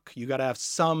hook. You got to have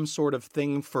some sort of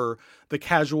thing for the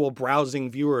casual browsing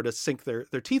viewer to sink their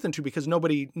teeth into, because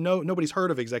nobody's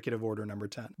heard of Executive Order Number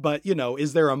 10. But,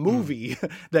 is there a movie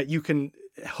that you can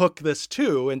hook this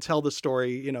to and tell the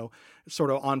story,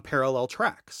 sort of on parallel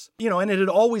tracks? And it had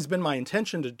always been my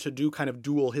intention to do kind of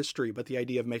dual history, but the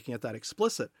idea of making it that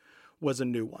explicit was a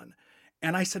new one.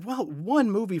 And I said, well,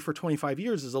 one movie for 25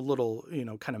 years is a little,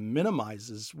 kind of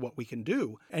minimizes what we can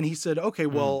do. And he said, okay,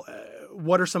 well,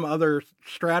 what are some other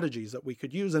strategies that we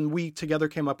could use? And we together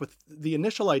came up with, the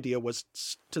initial idea was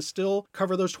to still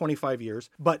cover those 25 years,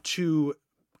 but to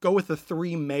go with the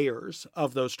three mayors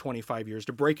of those 25 years,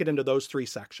 to break it into those three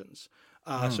sections.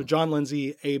 So John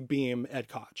Lindsay, Abe Beame, Ed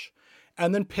Koch.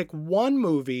 And then pick one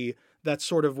movie that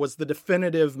sort of was the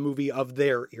definitive movie of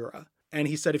their era. And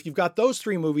he said, if you've got those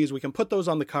three movies, we can put those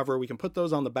on the cover, we can put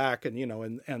those on the back, and,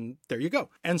 and there you go.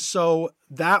 And so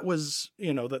that was,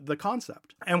 the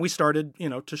concept. And we started,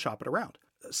 to shop it around.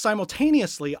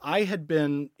 Simultaneously, I had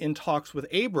been in talks with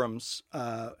Abrams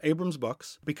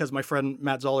Books, because my friend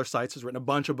Matt Zoller Seitz has written a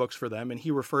bunch of books for them, and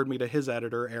he referred me to his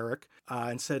editor, Eric,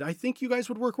 and said, I think you guys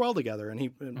would work well together.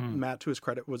 And Matt, to his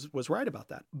credit, was right about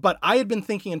that. But I had been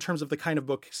thinking in terms of the kind of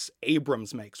books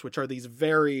Abrams makes, which are these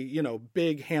very,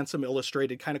 big, handsome,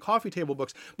 illustrated kind of coffee table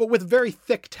books, but with very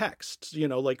thick text.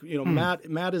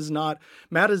 Matt is not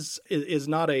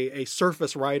a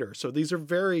surface writer. So these are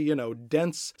very,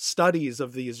 dense studies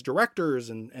of these directors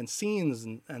and scenes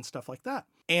and stuff like that.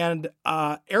 And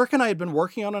Eric and I had been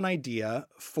working on an idea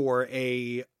for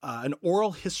an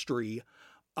oral history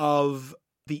of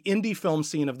the indie film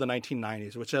scene of the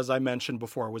 1990s, which, as I mentioned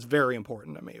before, was very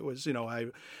important to me. It was,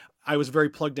 I was very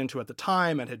plugged into at the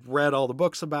time and had read all the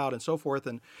books about and so forth,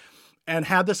 and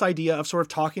had this idea of sort of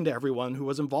talking to everyone who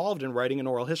was involved in writing an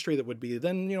oral history that would be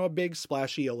then, a big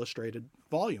splashy illustrated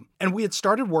volume. And we had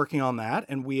started working on that,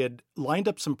 and we had lined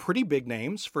up some pretty big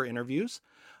names for interviews,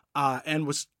 and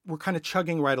we're kind of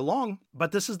chugging right along.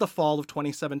 But this is the fall of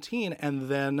 2017, and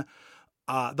then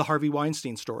the Harvey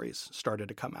Weinstein stories started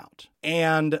to come out.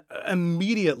 And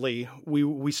immediately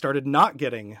we started not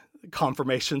getting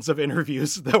confirmations of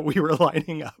interviews that we were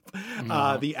lining up.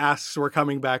 The asks were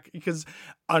coming back because,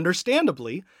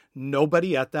 understandably,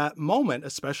 nobody at that moment,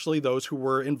 especially those who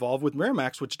were involved with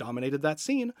Miramax, which dominated that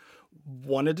scene,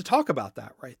 wanted to talk about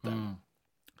that right then.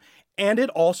 And it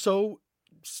also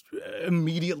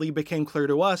immediately became clear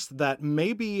to us that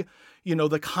maybe,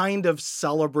 the kind of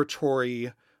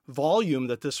celebratory volume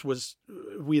that this was,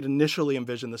 we had initially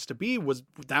envisioned this to be,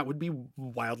 that would be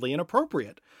wildly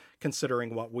inappropriate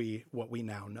considering what we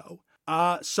now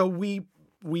know. So we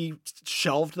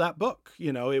shelved that book.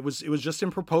 It was just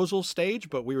in proposal stage,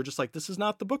 but we were just like, this is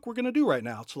not the book we're going to do right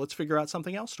now. So let's figure out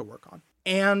something else to work on.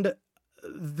 And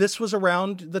this was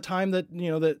around the time that,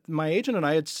 that my agent and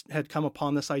I had come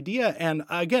upon this idea. And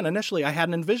again, initially I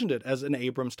hadn't envisioned it as an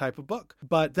Abrams type of book,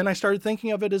 but then I started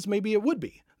thinking of it as maybe it would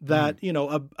be that,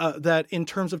 that in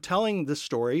terms of telling this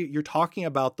story, you're talking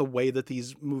about the way that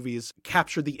these movies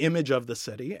capture the image of the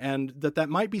city, and that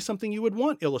might be something you would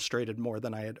want illustrated more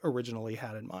than I had originally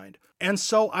had in mind. And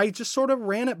so I just sort of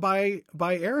ran it by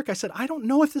Eric. I said, I don't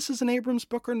know if this is an Abrams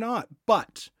book or not,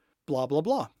 but blah, blah,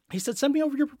 blah. He said, send me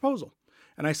over your proposal.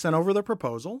 And I sent over the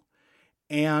proposal,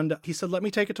 and he said, let me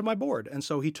take it to my board. And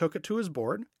so he took it to his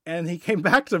board, and he came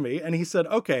back to me and he said,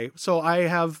 okay, so I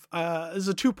have, this is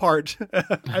a two-part.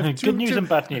 Good news and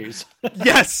bad news.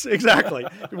 Yes, exactly.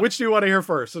 Which do you want to hear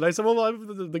first? And I said, well,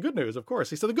 the good news, of course.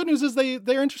 He said, the good news is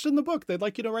they're interested in the book. They'd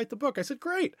like you to write the book. I said,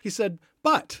 great. He said,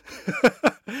 but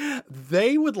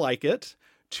they would like it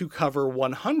to cover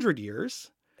 100 years,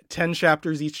 10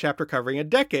 chapters, each chapter covering a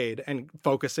decade and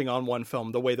focusing on one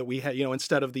film the way that we had,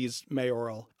 instead of these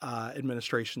mayoral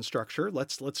administration structure,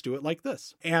 let's do it like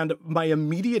this. And my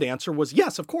immediate answer was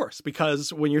yes, of course,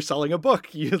 because when you're selling a book,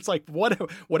 it's like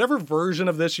whatever version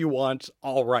of this you want,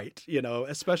 all right,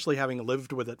 especially having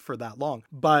lived with it for that long.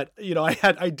 But,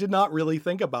 I did not really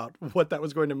think about what that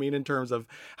was going to mean in terms of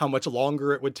how much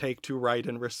longer it would take to write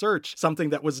and research something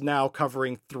that was now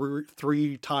covering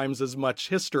three times as much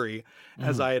history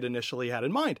as I had initially had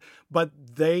in mind. But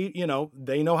they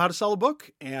know how to sell a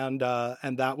book, and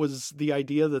that was the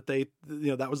idea that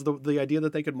that was the idea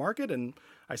that they could market. And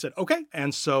I said, okay.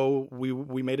 And so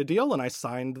we made a deal, and I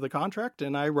signed the contract,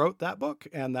 and I wrote that book,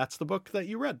 and that's the book that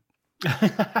you read.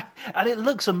 And it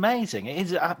looks amazing. It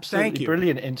is absolutely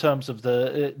brilliant in terms of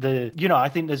the I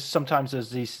think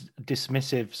there's these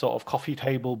dismissive sort of coffee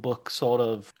table book sort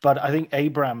of, but I think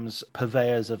Abrams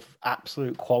purveyors of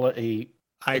absolute quality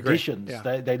editions.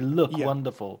 Yeah. They look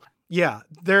wonderful. Yeah,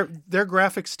 their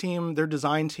graphics team, their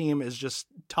design team is just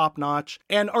top notch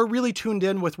and are really tuned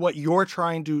in with what you're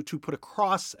trying to put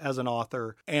across as an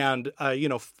author, and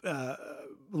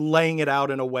laying it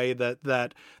out in a way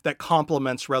that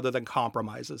complements rather than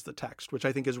compromises the text, which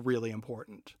I think is really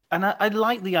important. And I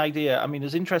like the idea. I mean,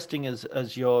 as interesting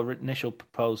as your initial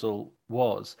proposal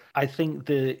was, I think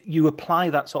you apply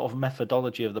that sort of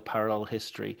methodology of the parallel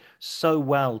history so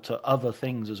well to other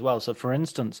things as well. So, for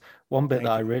instance, one bit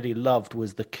that I really loved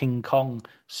was the King Kong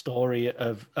story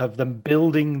of them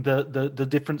building the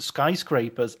different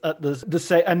skyscrapers at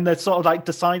the and they're sort of like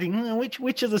deciding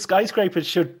which of the skyscrapers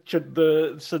should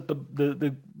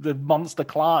the monster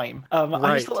climb. Right.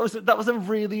 I just thought that was a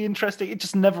really interesting. It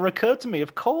just never occurred to me.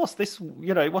 Of course, this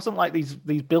it wasn't like these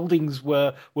buildings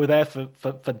were there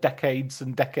for decades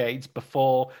and decades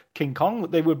before King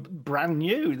Kong. They were brand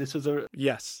new. This was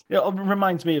yes. It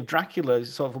reminds me of Dracula.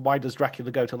 Sort of, why does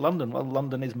Dracula go to London? Well,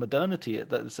 London is modernity.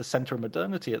 It's the center of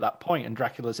modernity at that point, and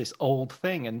Dracula's this old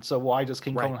thing. And so why does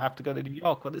King Kong have to go to New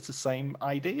York? Well, it's the same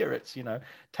idea. It's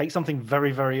take something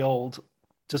very, very old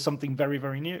to something very,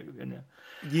 very new.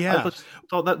 Yeah. I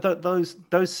thought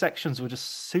those sections were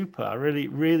just super. I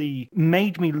really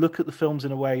made me look at the films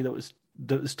in a way that was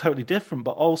totally different,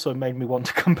 but also made me want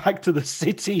to come back to the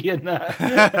city and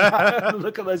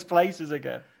look at those places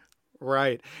again.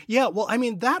 Right. Yeah. Well, I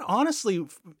mean, that honestly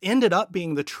ended up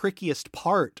being the trickiest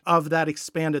part of that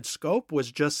expanded scope,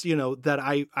 was just, that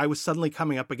I was suddenly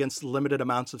coming up against limited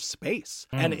amounts of space.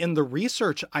 And in the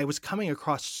research, I was coming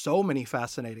across so many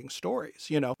fascinating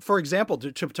stories. For example,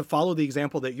 to follow the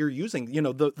example that you're using,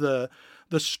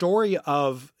 the story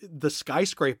of the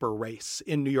skyscraper race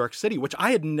in New York City, which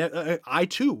I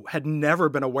too had never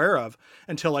been aware of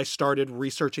until I started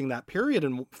researching that period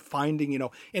and finding,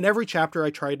 in every chapter I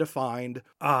tried to find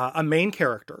a main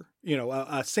character,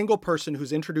 a single person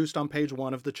who's introduced on page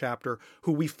 1 of the chapter,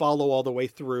 who we follow all the way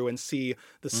through and see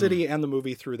the city and the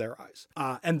movie through their eyes.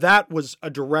 And that was a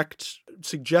direct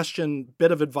suggestion,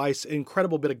 bit of advice,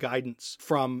 incredible bit of guidance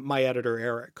from my editor,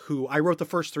 Eric, who I wrote the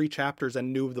first 3 chapters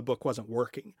and knew the book wasn't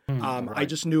working. Right. I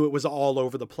just knew it was all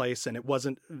over the place and it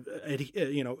wasn't,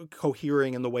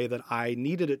 cohering in the way that I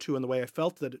needed it to, in the way I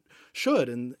felt that it should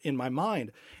in my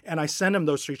mind. And I sent him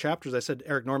those 3 chapters. I said,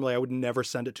 Eric, normally I would never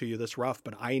send it to you this rough,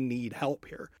 but I need help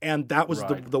here. And that was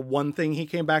the one thing he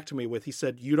came back to me with. He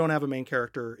said, you don't have a main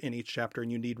character in each chapter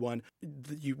and you need one.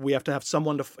 We have to have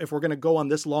someone if we're going to go on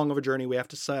this long of a journey, we have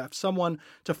to have someone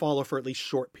to follow for at least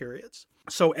short periods.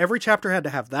 So every chapter had to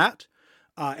have that.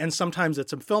 And sometimes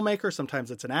it's a filmmaker,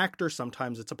 sometimes it's an actor,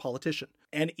 sometimes it's a politician.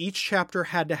 And each chapter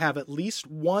had to have at least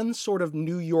one sort of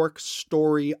New York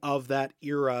story of that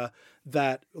era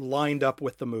that lined up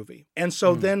with the movie. And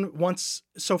so then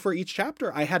for each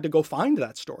chapter, I had to go find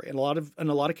that story. And in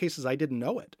a lot of cases, I didn't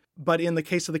know it. But in the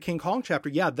case of the King Kong chapter,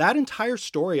 that entire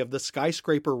story of the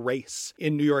skyscraper race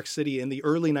in New York City in the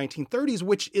early 1930s,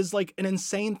 which is like an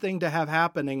insane thing to have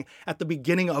happening at the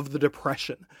beginning of the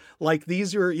Depression. Like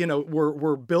these are,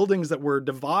 were buildings that were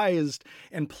devised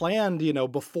and planned,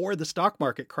 before the stock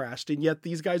market crashed. And yet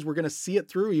these guys were going to see it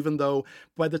through, even though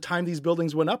by the time these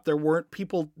buildings went up, there weren't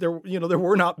people there, there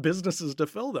were not businesses to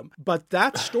fill them. But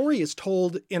that story is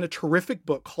told in a terrific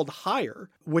book called Higher,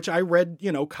 which I read,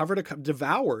 cover to cover,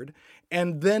 devoured,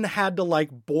 and then had to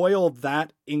boil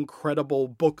that incredible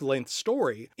book-length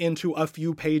story into a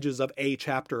few pages of a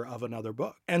chapter of another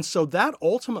book. And so that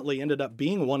ultimately ended up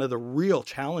being one of the real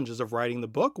challenges of writing the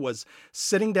book, was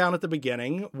sitting down at the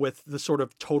beginning with the sort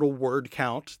of total word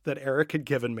count that Eric Eric had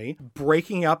given me,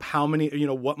 breaking up how many,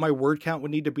 what my word count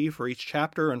would need to be for each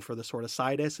chapter and for the sort of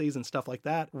side essays and stuff like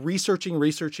that, researching,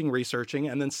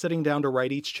 and then sitting down to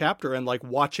write each chapter and like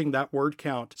watching that word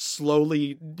count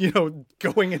slowly,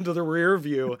 going into the rear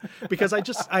view, because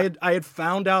I had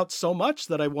found out so much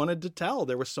that I wanted to tell.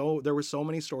 There were so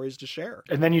many stories to share.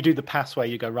 And then you do the pass where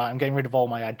you go, right, I'm getting rid of all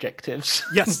my adjectives.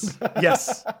 Yes.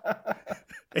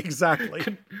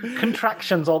 Exactly.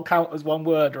 Contractions all count as one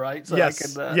word, right? So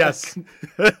yes.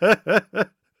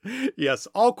 Yes,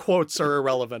 all quotes are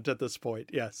irrelevant at this point.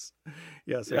 Yes,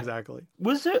 yeah. Exactly.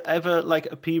 Was there ever like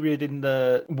a period in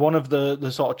one of the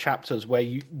sort of chapters where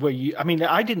you I mean,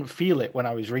 I didn't feel it when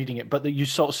I was reading it, but that you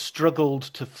sort of struggled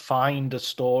to find a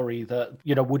story that,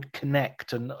 would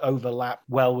connect and overlap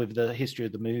well with the history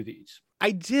of the movies?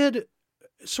 I did,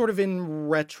 sort of in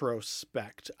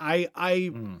retrospect.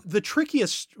 The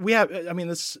trickiest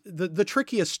the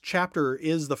trickiest chapter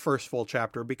is the first full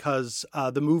chapter, because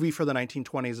the movie for the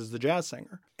 1920s is The Jazz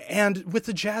Singer. And with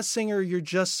The Jazz Singer, you're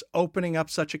just opening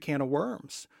up such a can of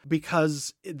worms,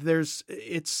 because there's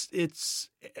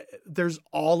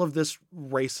all of this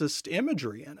racist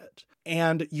imagery in it.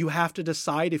 And you have to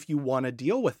decide if you want to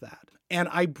deal with that. And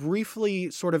I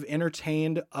briefly sort of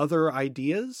entertained other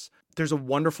ideas. There's a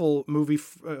wonderful movie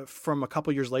from a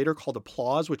couple years later called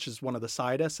Applause, which is one of the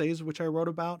side essays which I wrote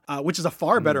about, which is a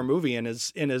far better movie and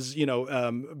is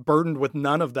burdened with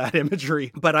none of that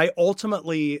imagery. But I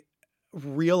ultimately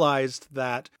realized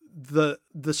that the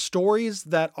stories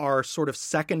that are sort of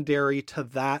secondary to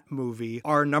that movie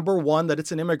are, number one, that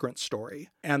it's an immigrant story,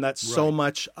 and that so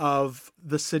much of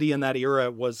the city in that era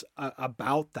was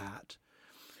about that,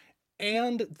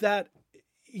 and that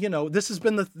this has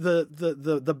been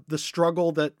the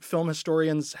struggle that film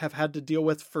historians have had to deal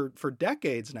with for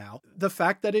decades now. The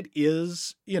fact that it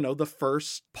is, the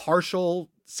first partial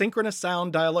synchronous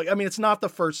sound dialogue. I mean, it's not the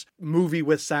first movie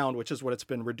with sound, which is what it's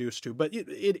been reduced to, but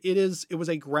it was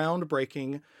a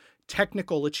groundbreaking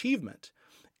technical achievement.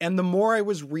 And the more I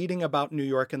was reading about New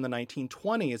York in the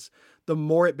 1920s, the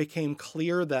more it became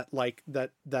clear that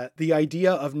that the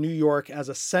idea of New York as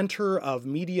a center of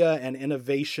media and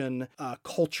innovation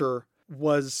culture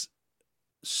was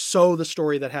so the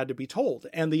story that had to be told.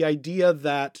 And the idea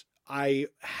that I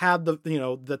had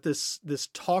that this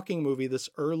talking movie, this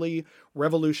early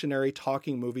revolutionary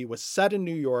talking movie, was set in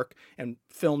New York and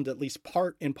filmed at least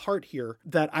in part here,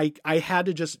 that I had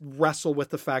to just wrestle with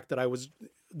the fact that I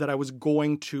was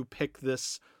going to pick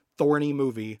this thorny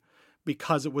movie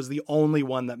because it was the only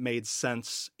one that made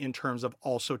sense in terms of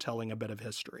also telling a bit of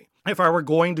history. If I were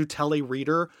going to tell a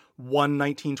reader one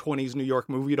 1920s New York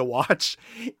movie to watch,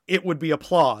 it would be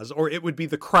Applause, or it would be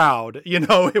The Crowd.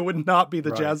 It would not be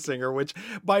The Jazz Singer, which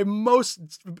by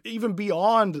most, even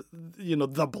beyond,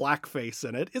 the blackface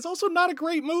in it, is also not a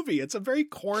great movie. It's a very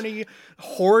corny,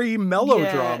 hoary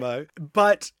melodrama,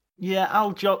 but... Yeah,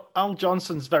 Al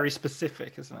Johnson's very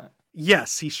specific, isn't it?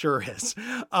 Yes, he sure is.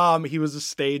 He was a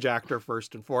stage actor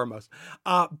first and foremost.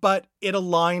 But it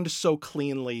aligned so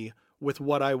cleanly with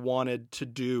what I wanted to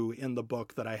do in the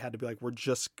book that I had to be like, we're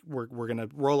going to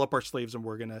roll up our sleeves and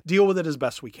we're going to deal with it as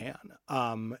best we can.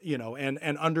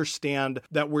 And understand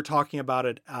that we're talking about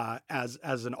it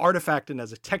as an artifact and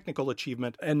as a technical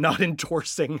achievement, and not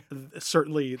endorsing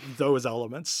certainly those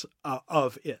elements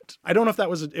of it. I don't know if that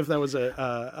was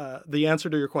the answer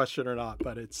to your question or not,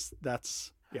 but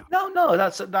that's. Yeah. No,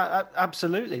 that's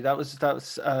absolutely.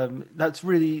 That's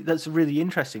really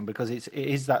interesting, because it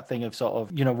is that thing of sort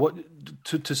of, what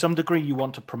to some degree you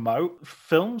want to promote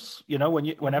films.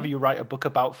 Whenever you write a book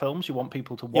about films, you want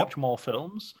people to watch more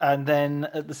films, and then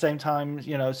at the same time,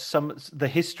 the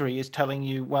history is telling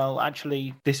you, well,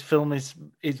 actually, this film is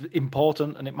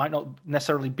important, and it might not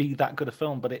necessarily be that good a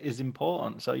film, but it is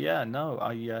important. So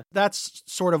that's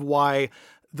sort of why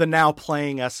the now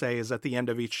playing essays at the end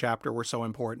of each chapter were so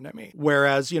important to me.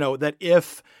 Whereas, that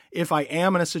if I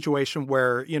am in a situation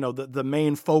where, the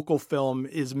main focal film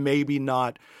is maybe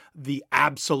not the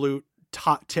absolute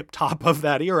tip top of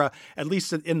that era, at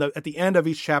least at the end of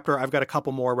each chapter, I've got a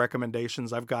couple more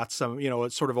recommendations. I've got some,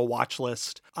 sort of a watch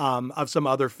list of some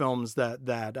other films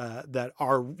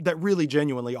that really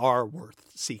genuinely are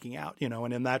worth seeking out,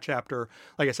 and in that chapter,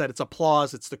 like I said, it's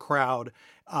Applause, it's The Crowd,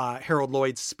 Harold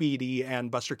Lloyd's Speedy, and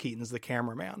Buster Keaton's The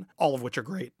Cameraman, all of which are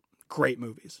great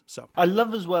movies. So I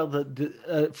love as well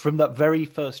that from that very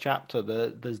first chapter,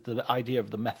 there's the idea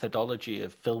of the methodology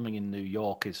of filming in New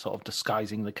York is sort of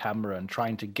disguising the camera and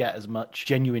trying to get as much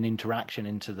genuine interaction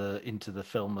into the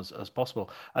film as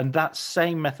possible. And that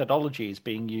same methodology is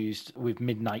being used with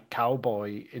Midnight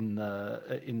Cowboy in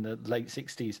the late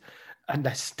 60s. and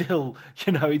they're still,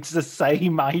 it's the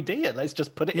same idea. Let's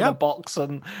just put it in a box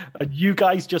and you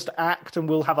guys just act, and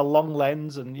we'll have a long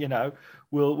lens, and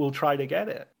we'll try to get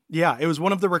it. Yeah, it was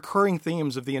one of the recurring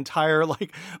themes of the entire,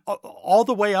 all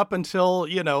the way up until,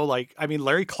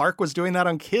 Larry Clark was doing that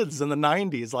on Kids in the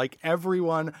 90s.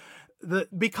 Everyone,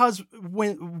 because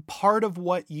when part of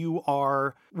what you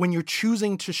are, when you're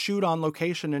choosing to shoot on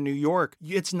location in New York,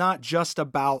 it's not just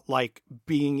about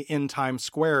being in Times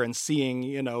Square and seeing,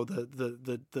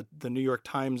 the New York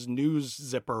Times news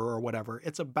zipper or whatever.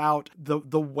 It's about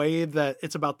the way that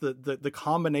it's about the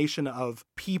combination of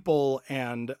people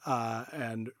and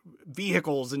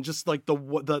vehicles and just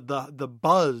the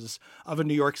buzz of a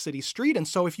New York City street. And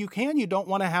so if you can, you don't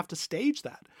want to have to stage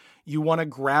that. You want to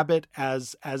grab it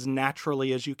as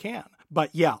naturally as you can.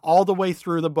 But yeah, all the way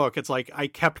through the book, it's I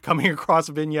kept coming across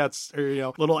vignettes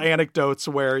or, little anecdotes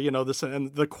where,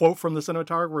 and the quote from the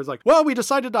cinematographer is well, we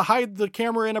decided to hide the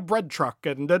camera in a bread truck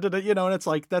and and it's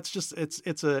that's just,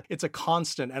 it's a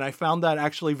constant. And I found that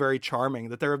actually very charming,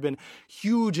 that there have been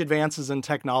huge advances in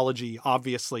technology,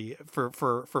 obviously for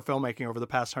filmmaking over the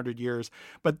past 100 years,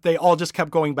 but they all just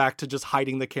kept going back to just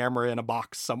hiding the camera in a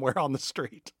box somewhere on the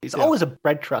street. It's always a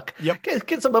bread truck. Yep.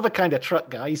 Get some other kind of truck,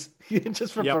 guys,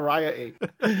 just for variety.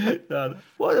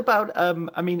 What about,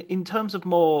 in terms of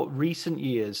more recent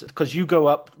years, because you go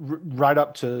up right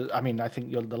up to, I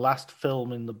think the last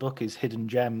film in the book is Hidden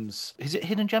Gems. Is it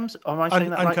Hidden Gems? Or am I saying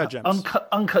that Uncut right? Gems.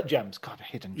 Uncut Gems. God,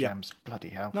 Hidden Gems. Bloody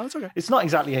hell. No, it's okay. It's not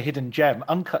exactly a hidden gem.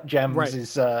 Uncut Gems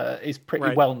is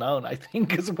pretty well known, I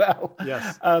think, as well.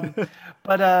 Yes.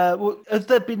 But have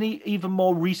there been even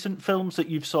more recent films that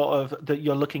that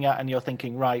you're looking at and you're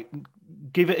thinking, right,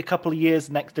 give it a couple of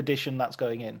years, next edition that's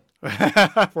going in?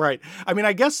 Right.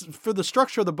 I guess for the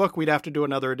structure of the book, we'd have to do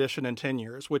another edition in 10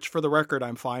 years, which for the record,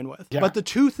 I'm fine with. Yeah. But the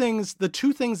two things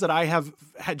that I have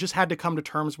just had to come to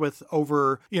terms with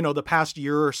over, the past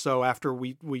year or so after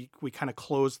we kind of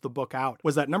closed the book out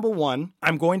was that, number one,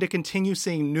 I'm going to continue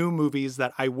seeing new movies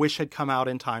that I wish had come out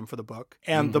in time for the book.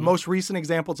 And the most recent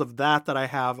examples of that I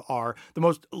have are the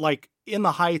most In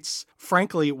the Heights,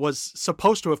 frankly, was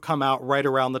supposed to have come out right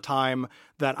around the time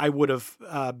that I would have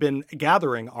been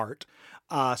gathering art.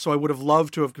 So I would have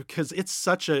loved to have, because it's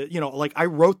such a, I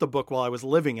wrote the book while I was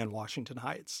living in Washington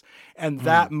Heights. And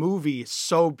that movie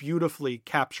so beautifully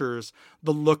captures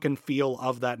the look and feel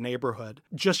of that neighborhood.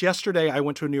 Just yesterday, I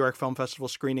went to a New York Film Festival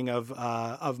screening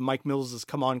of Mike Mills's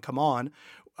Come On, Come On.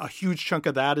 A huge chunk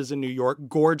of that is in New York.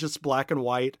 Gorgeous black and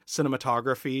white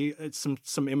cinematography. It's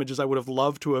some images I would have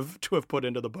loved to have put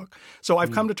into the book. So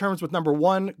I've come to terms with, number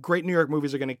one, great New York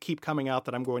movies are going to keep coming out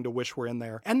that I'm going to wish were in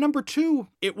there. And number two,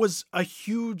 it was a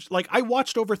huge, I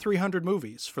watched over 300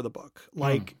 movies for the book,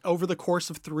 over the course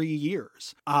of 3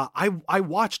 years. I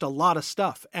watched a lot of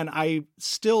stuff, and I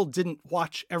still didn't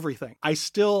watch everything.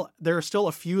 There are still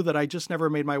a few that I just never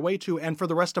made my way to. And for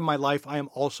the rest of my life, I am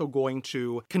also going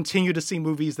to continue to see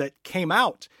movies that came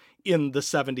out in the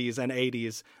 70s and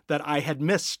 80s that I had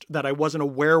missed, that I wasn't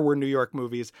aware were New York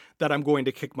movies, that I'm going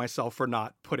to kick myself for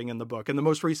not putting in the book. And the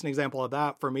most recent example of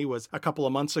that for me was a couple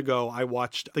of months ago, I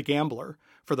watched The Gambler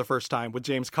for the first time with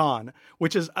James Caan,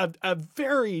 which is a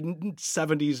very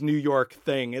 70s New York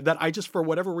thing that I just, for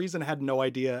whatever reason, had no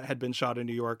idea had been shot in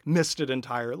New York, missed it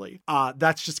entirely.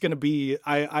 That's just going to be,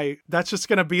 that's just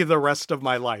going to be the rest of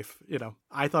my life.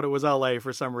 I thought it was LA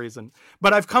for some reason,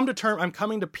 but I'm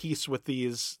coming to peace with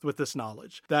this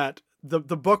knowledge that the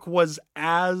book was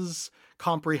as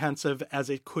comprehensive as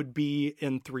it could be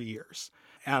in 3 years.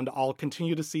 And I'll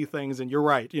continue to see things. And you're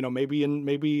right. Maybe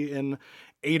in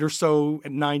 8 or so,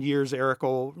 9 years, Eric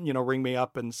will, ring me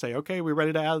up and say, okay, we're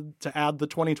ready to add the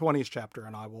 2020s chapter.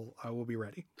 And I will be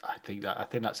ready. I think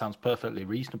that sounds perfectly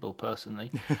reasonable,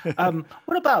 personally.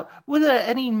 Were there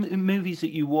any movies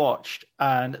that you watched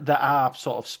and that are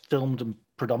sort of filmed and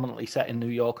predominantly set in New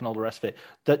York and all the rest of it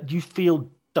that you feel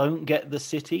don't get the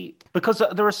city? Because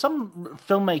there are some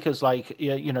filmmakers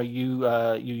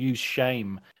you use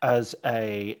Shame as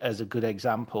a good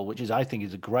example, which I think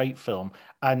is a great film,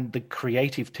 and the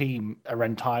creative team are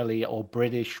entirely or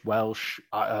British, Welsh,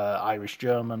 Irish,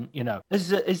 German.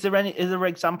 Is there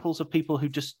examples of people who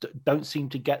just don't seem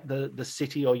to get the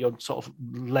city, or you're sort of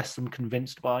less than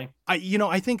convinced by?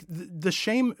 I think the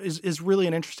Shame is really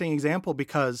an interesting example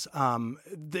because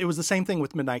it was the same thing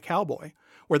with Midnight Cowboy,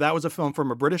 where that was a film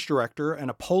from a British director and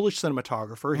a Polish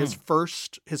cinematographer, his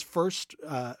first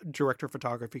director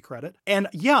photography credit. And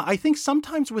yeah, I think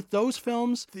sometimes with those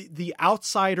films, the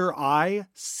outsider eye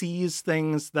sees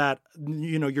things that,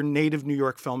 your native New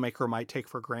York filmmaker might take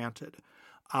for granted.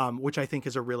 Which I think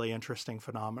is a really interesting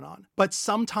phenomenon. But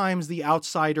sometimes the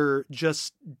outsider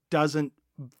just doesn't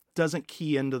doesn't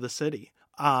key into the city.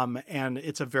 And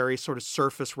it's a very sort of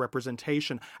surface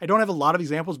representation. I don't have a lot of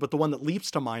examples, but the one that leaps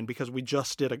to mind, because we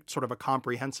just did a sort of a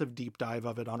comprehensive deep dive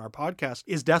of it on our podcast,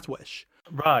 is Death Wish.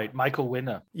 Right, Michael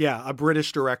Winner. Yeah, a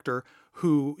British director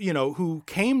who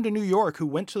came to New York, who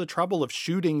went to the trouble of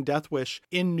shooting Death Wish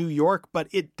in New York, but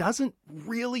it doesn't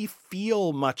really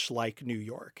feel much like New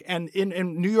York. And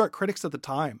in New York critics at the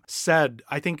time said,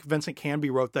 I think Vincent Canby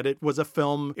wrote that it was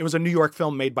a New York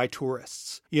film made by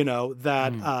tourists,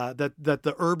 that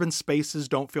the urban spaces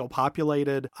don't feel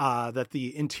populated, that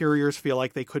the interiors feel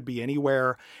like they could be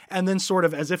anywhere. And then sort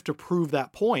of as if to prove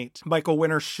that point, Michael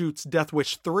Winner shoots Death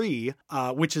Wish 3,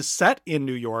 which is set in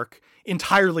New York,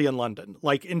 entirely in London,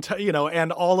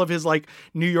 and all of his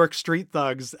New York street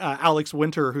thugs, Alex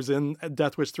Winter, who's in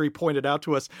Death Wish 3, pointed out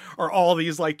to us, are all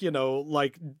these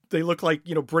they look like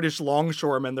British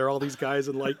longshoremen. They're all these guys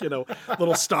in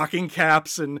little stocking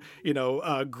caps and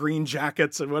green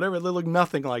jackets and whatever. They look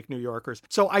nothing like New Yorkers.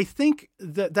 So I think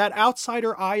that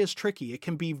outsider eye is tricky. It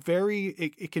can be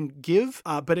it can give,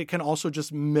 but it can also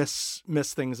just miss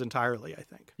things entirely, I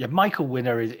think. Yeah, Michael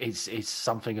Winner is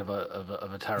something of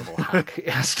a terrible hack. It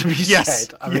has to be yes.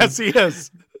 said. I mean, yes, he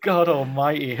is. God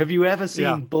almighty. Have you ever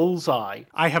seen Bullseye?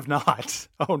 I have not.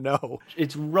 Oh, no.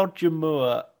 It's Roger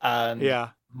Moore and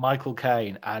Michael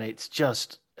Caine, and it's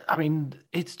just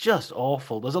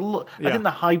awful. There's a lot. I think the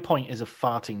high point is a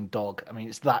farting dog. I mean,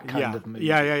 it's that kind of movie.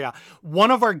 Yeah.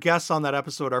 One of our guests on that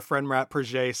episode, our friend Matt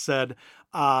Perget, said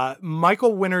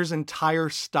Michael Winner's entire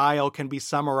style can be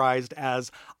summarized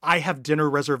as, I have dinner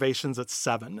reservations at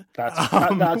 7.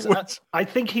 I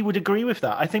think he would agree with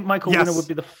that. I think Michael Winner would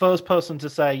be the first person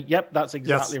to say, yep, that's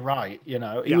exactly right.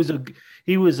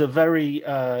 He was a very,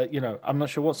 I'm not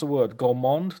sure what's the word,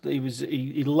 gourmand.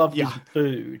 He loved his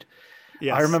food.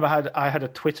 Yes. I remember I had a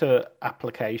Twitter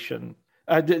application.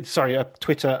 A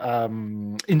Twitter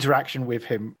interaction with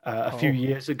him a few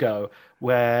years ago,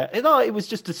 where it was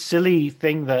just a silly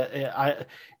thing that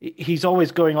he's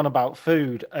always going on about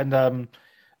food, and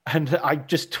I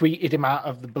just tweeted him out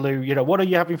of the blue. What are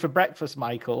you having for breakfast,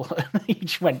 Michael? And he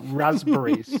just went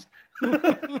raspberries.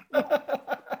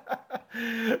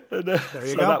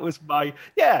 That was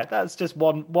that's just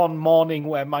one morning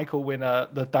where Michael Winner,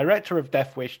 the director of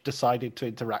Death Wish, decided to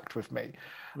interact with me.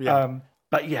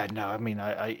 But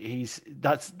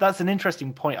that's an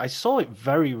interesting point. I saw it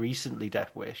very recently,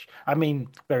 Death Wish. I mean,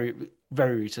 very,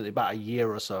 very recently, about a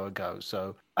year or so ago.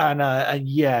 So,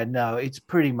 it's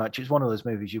pretty much, it's one of those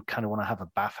movies you kind of want to have a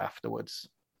bath afterwards.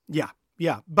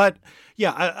 But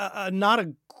not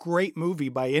a great movie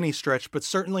by any stretch, but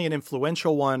certainly an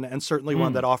influential one, and certainly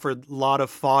one that offered a lot of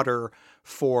fodder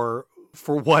for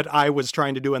what I was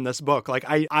trying to do in this book.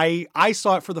 I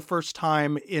saw it for the first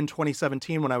time in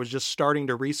 2017 when I was just starting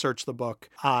to research the book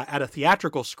at a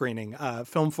theatrical screening.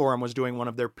 Film Forum was doing one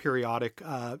of their periodic,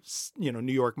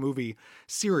 New York movie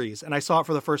series, and I saw it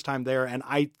for the first time there. And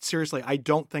I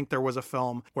don't think there was a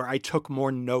film where I took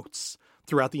more notes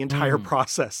throughout the entire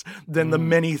process than the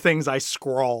many things I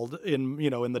scrawled in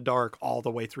the dark all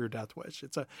the way through Death Wish.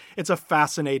 It's a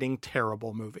fascinating,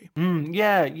 terrible movie.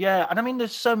 Yeah. And I mean,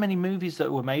 there's so many movies that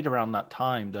were made around that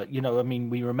time that,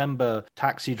 we remember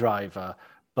Taxi Driver,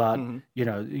 but,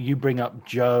 you bring up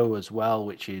Joe as well,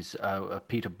 which is a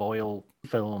Peter Boyle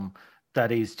film that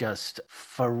is just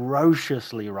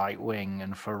ferociously right-wing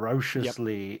and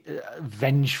ferociously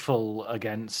vengeful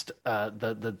against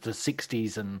the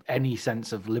 60s and any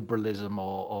sense of liberalism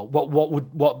or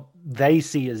what they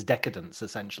see as decadence,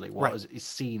 essentially, what is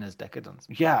seen as decadence.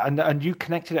 Yeah, and you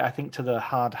connected it, I think, to the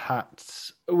Hard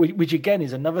Hats, which again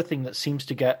is another thing that seems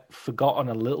to get forgotten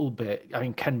a little bit. I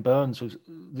mean, Ken Burns,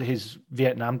 his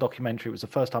Vietnam documentary, was the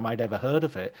first time I'd ever heard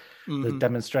of it. The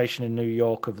demonstration in New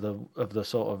York of the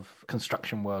sort of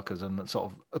construction workers and the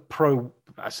sort of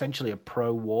essentially a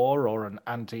pro-war or an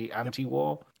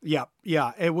anti-war. Yeah,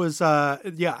 it was. I'm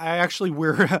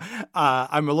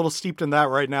a little steeped in that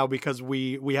right now because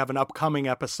we have an upcoming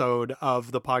episode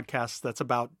of the podcast that's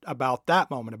about that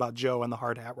moment, about Joe and the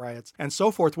Hard Hat riots and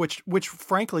so forth, which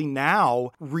frankly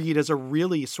now read as a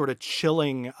really sort of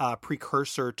chilling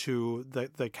precursor to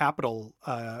the Capitol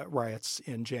riots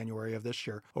in January of this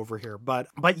year over here. But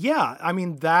yeah, I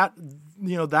mean that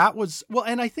was well,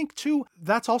 and I think too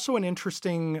that's also an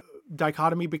interesting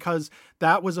dichotomy because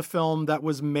that was a film that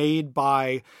was made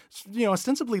by,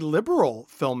 ostensibly liberal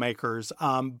filmmakers,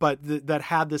 but that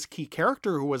had this key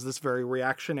character who was this very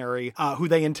reactionary, who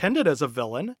they intended as a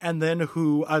villain, and then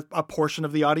who a portion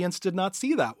of the audience did not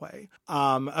see that way.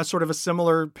 A sort of a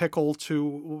similar pickle to,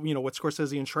 what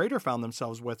Scorsese and Schrader found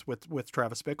themselves with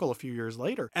Travis Bickle a few years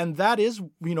later. And that is,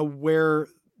 where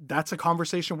that's a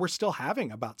conversation we're still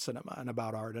having about cinema and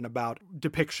about art and about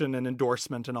depiction and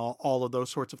endorsement and all of those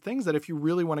sorts of things, that if you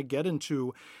really want to get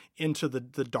into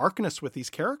the darkness with these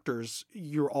characters,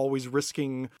 you're always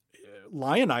risking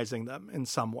lionizing them in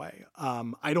some way.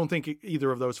 I don't think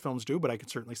either of those films do, but I can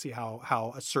certainly see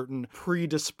how a certain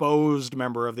predisposed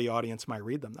member of the audience might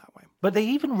read them that way. But they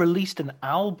even released an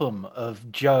album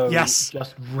of Joe just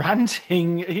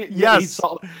ranting. Yes.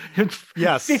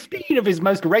 Yes. 15 of his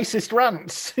most racist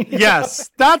rants. Yes.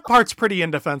 That part's pretty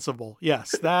indefensible.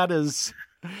 Yes. That is...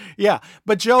 Yeah,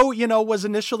 but Joe, was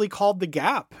initially called the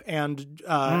Gap, and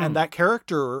that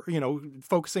character,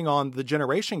 focusing on the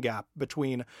generation gap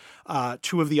between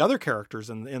two of the other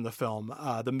characters in the film,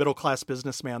 the middle class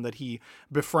businessman that he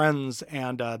befriends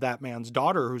and that man's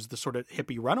daughter, who's the sort of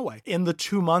hippie runaway. In the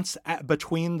 2 months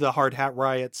between the Hard Hat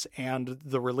riots and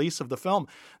the release of the film,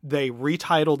 they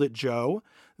retitled it Joe.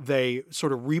 They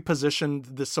sort of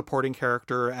repositioned the supporting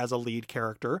character as a lead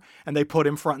character, and they put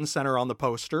him front and center on the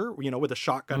poster, with a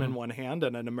shotgun in one hand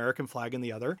and an American flag in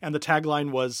the other. And the tagline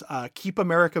was, "Keep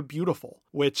America Beautiful,"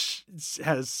 which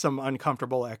has some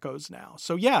uncomfortable echoes now.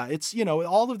 So yeah, it's,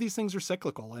 all of these things are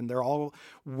cyclical, and they're all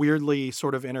weirdly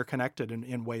sort of interconnected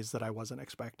in ways that I wasn't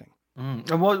expecting. And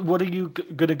what are you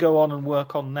going to go on and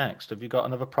work on next? Have you got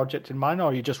another project in mind, or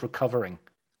are you just recovering?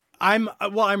 I'm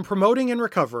promoting and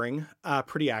recovering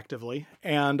pretty actively,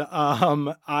 and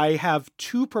I have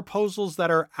 2 proposals that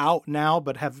are out now,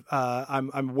 but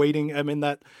I'm waiting. I'm in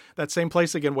that same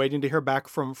place again, waiting to hear back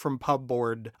from pub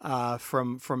board,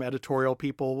 from editorial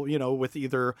people, with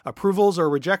either approvals or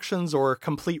rejections or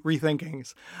complete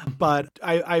rethinkings. But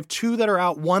I have 2 that are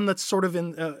out. One that's sort of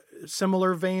in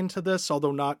similar vein to this,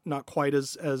 although not quite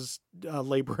as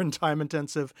labor and time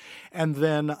intensive. And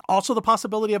then also the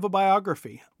possibility of a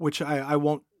biography, which I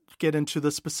won't get into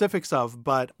the specifics of,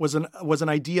 but was an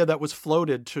idea that was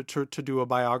floated to do a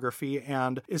biography,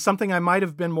 and is something I might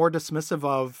have been more dismissive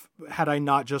of had I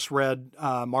not just read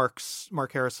Mark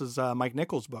Harris's Mike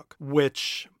Nichols book,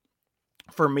 which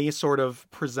for me sort of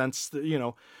presents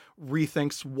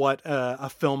rethinks what a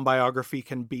film biography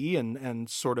can be, and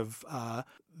sort of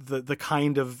the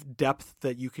kind of depth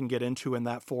that you can get into in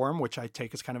that form, which I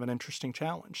take as kind of an interesting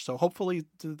challenge. So hopefully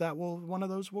one of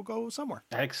those will go somewhere.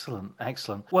 Excellent.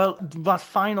 Well, my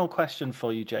final question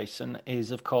for you, Jason,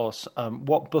 is of course,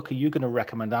 what book are you going to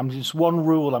recommend? Just one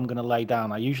rule I'm going to lay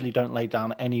down. I usually don't lay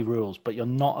down any rules, but you're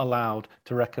not allowed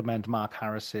to recommend Mark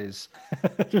Harris's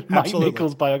Mike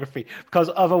Nichols biography,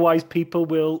 because otherwise people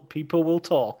will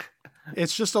talk.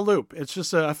 It's just a loop. It's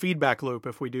just a feedback loop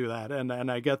if we do that.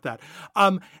 And I get that.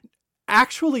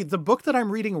 Actually, the book that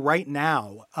I'm reading right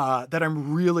now, that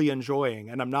I'm really enjoying,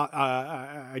 and I'm not,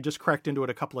 I just cracked into it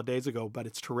a couple of days ago, but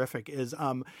it's terrific, is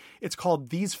it's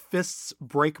called These Fists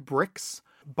Break Bricks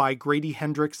by Grady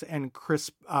Hendrix and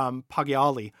Chris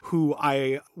Pagliali, who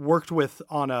I worked with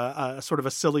on a sort of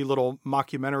a silly little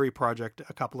mockumentary project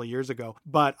a couple of years ago.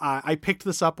 But I picked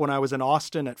this up when I was in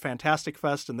Austin at Fantastic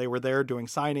Fest, and they were there doing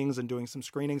signings and doing some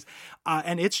screenings.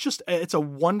 And it's a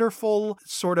wonderful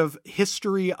sort of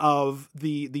history of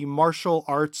the martial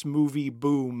arts movie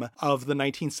boom of the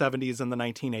 1970s and the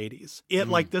 1980s.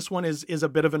 Like this one is a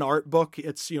bit of an art book.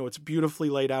 It's, it's beautifully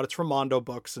laid out. It's from Mondo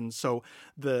Books. And so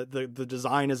the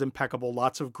design is impeccable.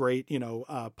 Lots of great,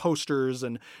 posters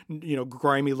and,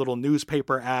 grimy little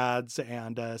newspaper ads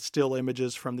and still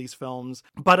images from these films.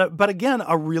 But again,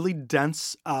 a really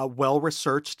dense,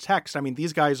 well-researched text. I mean,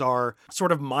 these guys are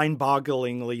sort of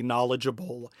mind-bogglingly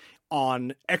knowledgeable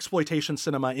on exploitation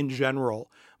cinema in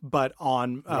general, but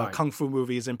on kung fu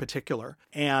movies in particular.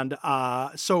 And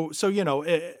so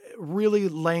really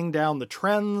laying down the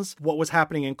trends, what was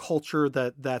happening in culture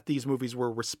that these movies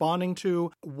were responding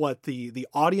to, what the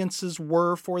audiences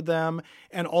were for them,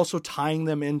 and also tying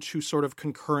them into sort of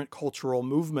concurrent cultural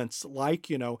movements like,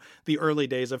 the early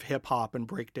days of hip hop and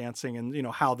breakdancing, and,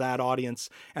 how that audience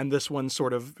and this one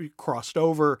sort of crossed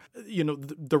over.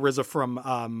 The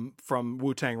RZA from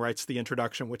Wu-Tang writes the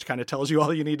introduction, which kind of tells you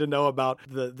all you need to know about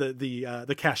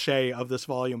the cachet of this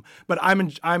volume. But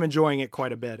I'm enjoying it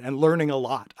quite a bit and learning a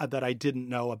lot that I didn't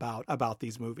know about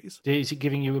these movies. Is it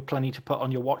giving you plenty to put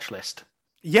on your watch list?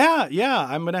 Yeah.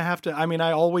 I'm going to have to,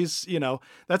 I always,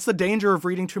 that's the danger of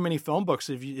reading too many film books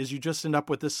is you just end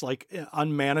up with this like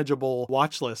unmanageable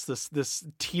watch list, this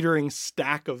teetering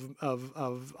stack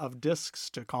of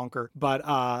discs to conquer. But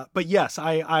yes,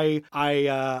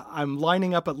 I'm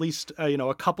lining up at least,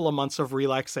 a couple of months of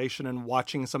relaxation and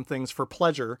watching some things for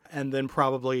pleasure. And then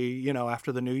probably,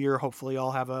 after the new year, hopefully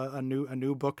I'll have a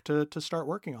new book to start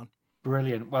working on.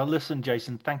 Brilliant. Well, listen,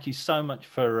 Jason, thank you so much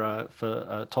for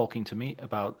talking to me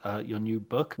about your new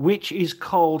book, which is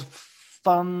called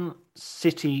Fun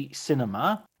City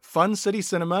Cinema. Fun City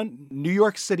Cinema, New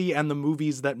York City and the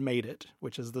Movies That Made It,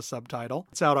 which is the subtitle.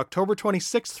 It's out October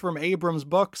 26th from Abrams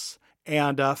Books.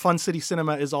 And Fun City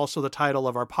Cinema is also the title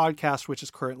of our podcast, which is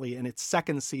currently in its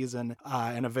second season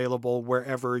and available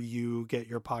wherever you get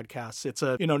your podcasts. It's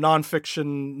a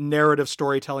nonfiction narrative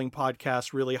storytelling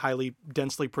podcast, really highly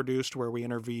densely produced, where we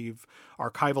interweave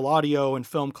archival audio and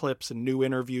film clips and new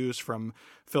interviews from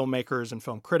filmmakers and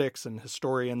film critics and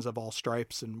historians of all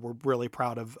stripes, and we're really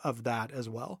proud of that as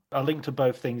well. I'll link to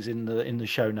both things in the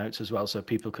show notes as well, so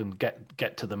people can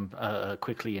get to them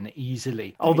quickly and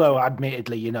easily. Although,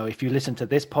 admittedly, if you listen to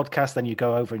this podcast, then you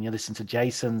go over and you listen to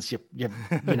Jason's,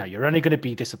 you're only going to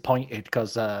be disappointed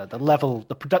because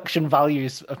the production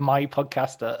values of my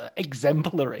podcast are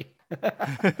exemplary.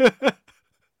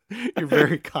 You're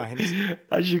very kind.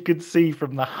 As you can see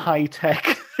from the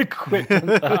high-tech equipment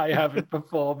that I have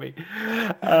before me.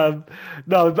 No,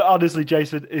 but honestly,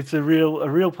 Jason, it's a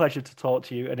real pleasure to talk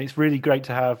to you, and it's really great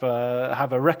to have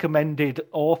a recommended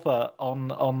author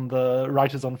on the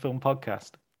Writers on Film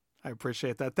podcast. I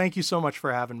appreciate that. Thank you so much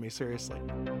for having me, seriously.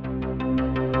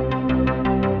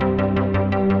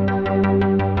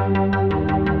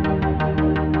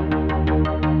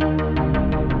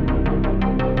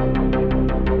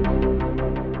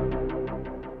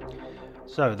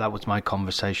 So that was my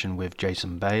conversation with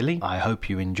Jason Bailey. I hope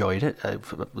you enjoyed it.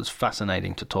 It was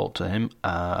fascinating to talk to him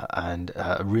and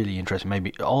really interesting. Made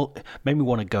me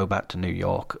want to go back to New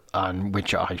York,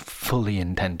 which I fully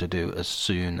intend to do as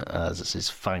soon as this is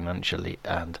financially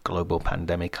and global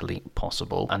pandemically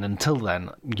possible. And until then,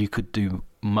 you could do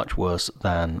much worse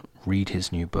than read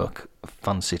his new book,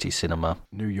 Fun City Cinema,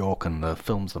 New York and the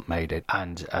films that made it,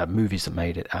 and movies that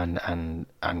made it, and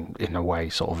in a way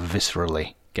sort of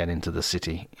viscerally get into the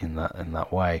city in that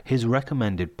way. His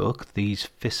recommended book, These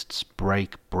Fists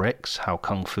Break Bricks, How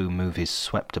Kung Fu Movies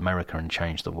Swept America and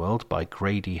Changed the World, by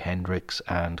Grady Hendrix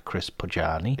and Chris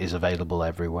Poggiani, is available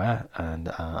everywhere, and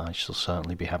I shall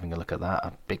certainly be having a look at that.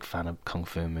 I'm a big fan of Kung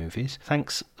Fu movies.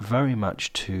 Thanks very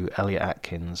much to Elliot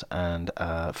Atkins and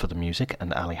for the music,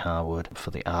 and Ali Harwood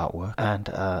for the artwork,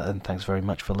 and thanks very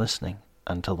much for listening.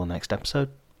 Until the next episode,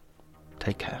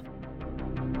 take care.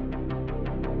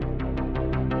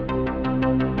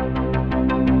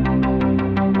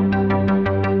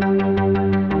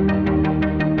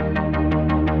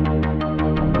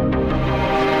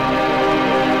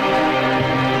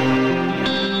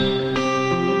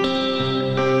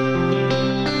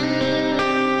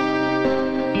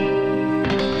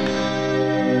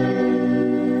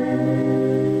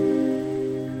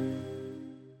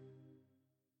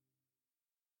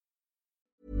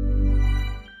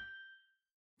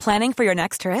 Planning for your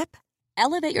next trip?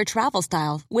 Elevate your travel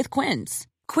style with Quince.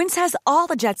 Quince has all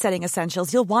the jet-setting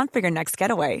essentials you'll want for your next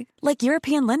getaway, like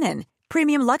European linen,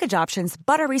 premium luggage options,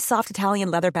 buttery soft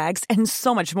Italian leather bags, and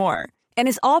so much more. And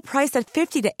is all priced at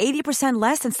 50 to 80%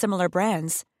 less than similar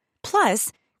brands.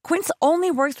 Plus, Quince only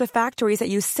works with factories that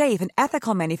use safe and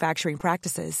ethical manufacturing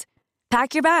practices.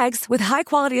 Pack your bags with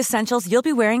high-quality essentials you'll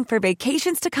be wearing for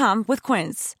vacations to come with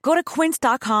Quince. Go to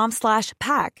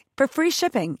quince.com/pack for free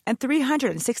shipping and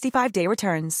 365-day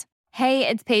returns. Hey,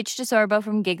 it's Paige DeSorbo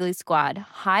from Giggly Squad.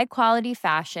 High quality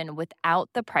fashion without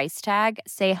the price tag.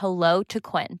 Say hello to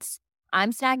Quince.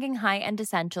 I'm snagging high-end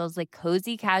essentials like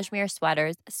cozy cashmere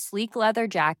sweaters, sleek leather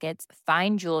jackets,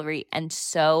 fine jewelry, and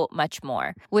so much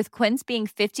more. With Quince being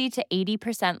 50 to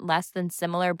 80% less than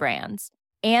similar brands.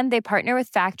 And they partner with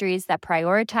factories that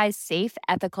prioritize safe,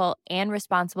 ethical, and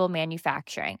responsible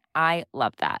manufacturing. I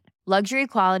love that. Luxury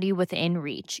quality within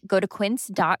reach. Go to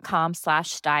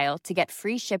quince.com/style to get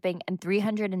free shipping and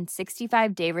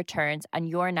 365-day returns on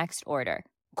your next order.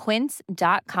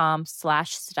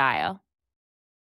 Quince.com/style.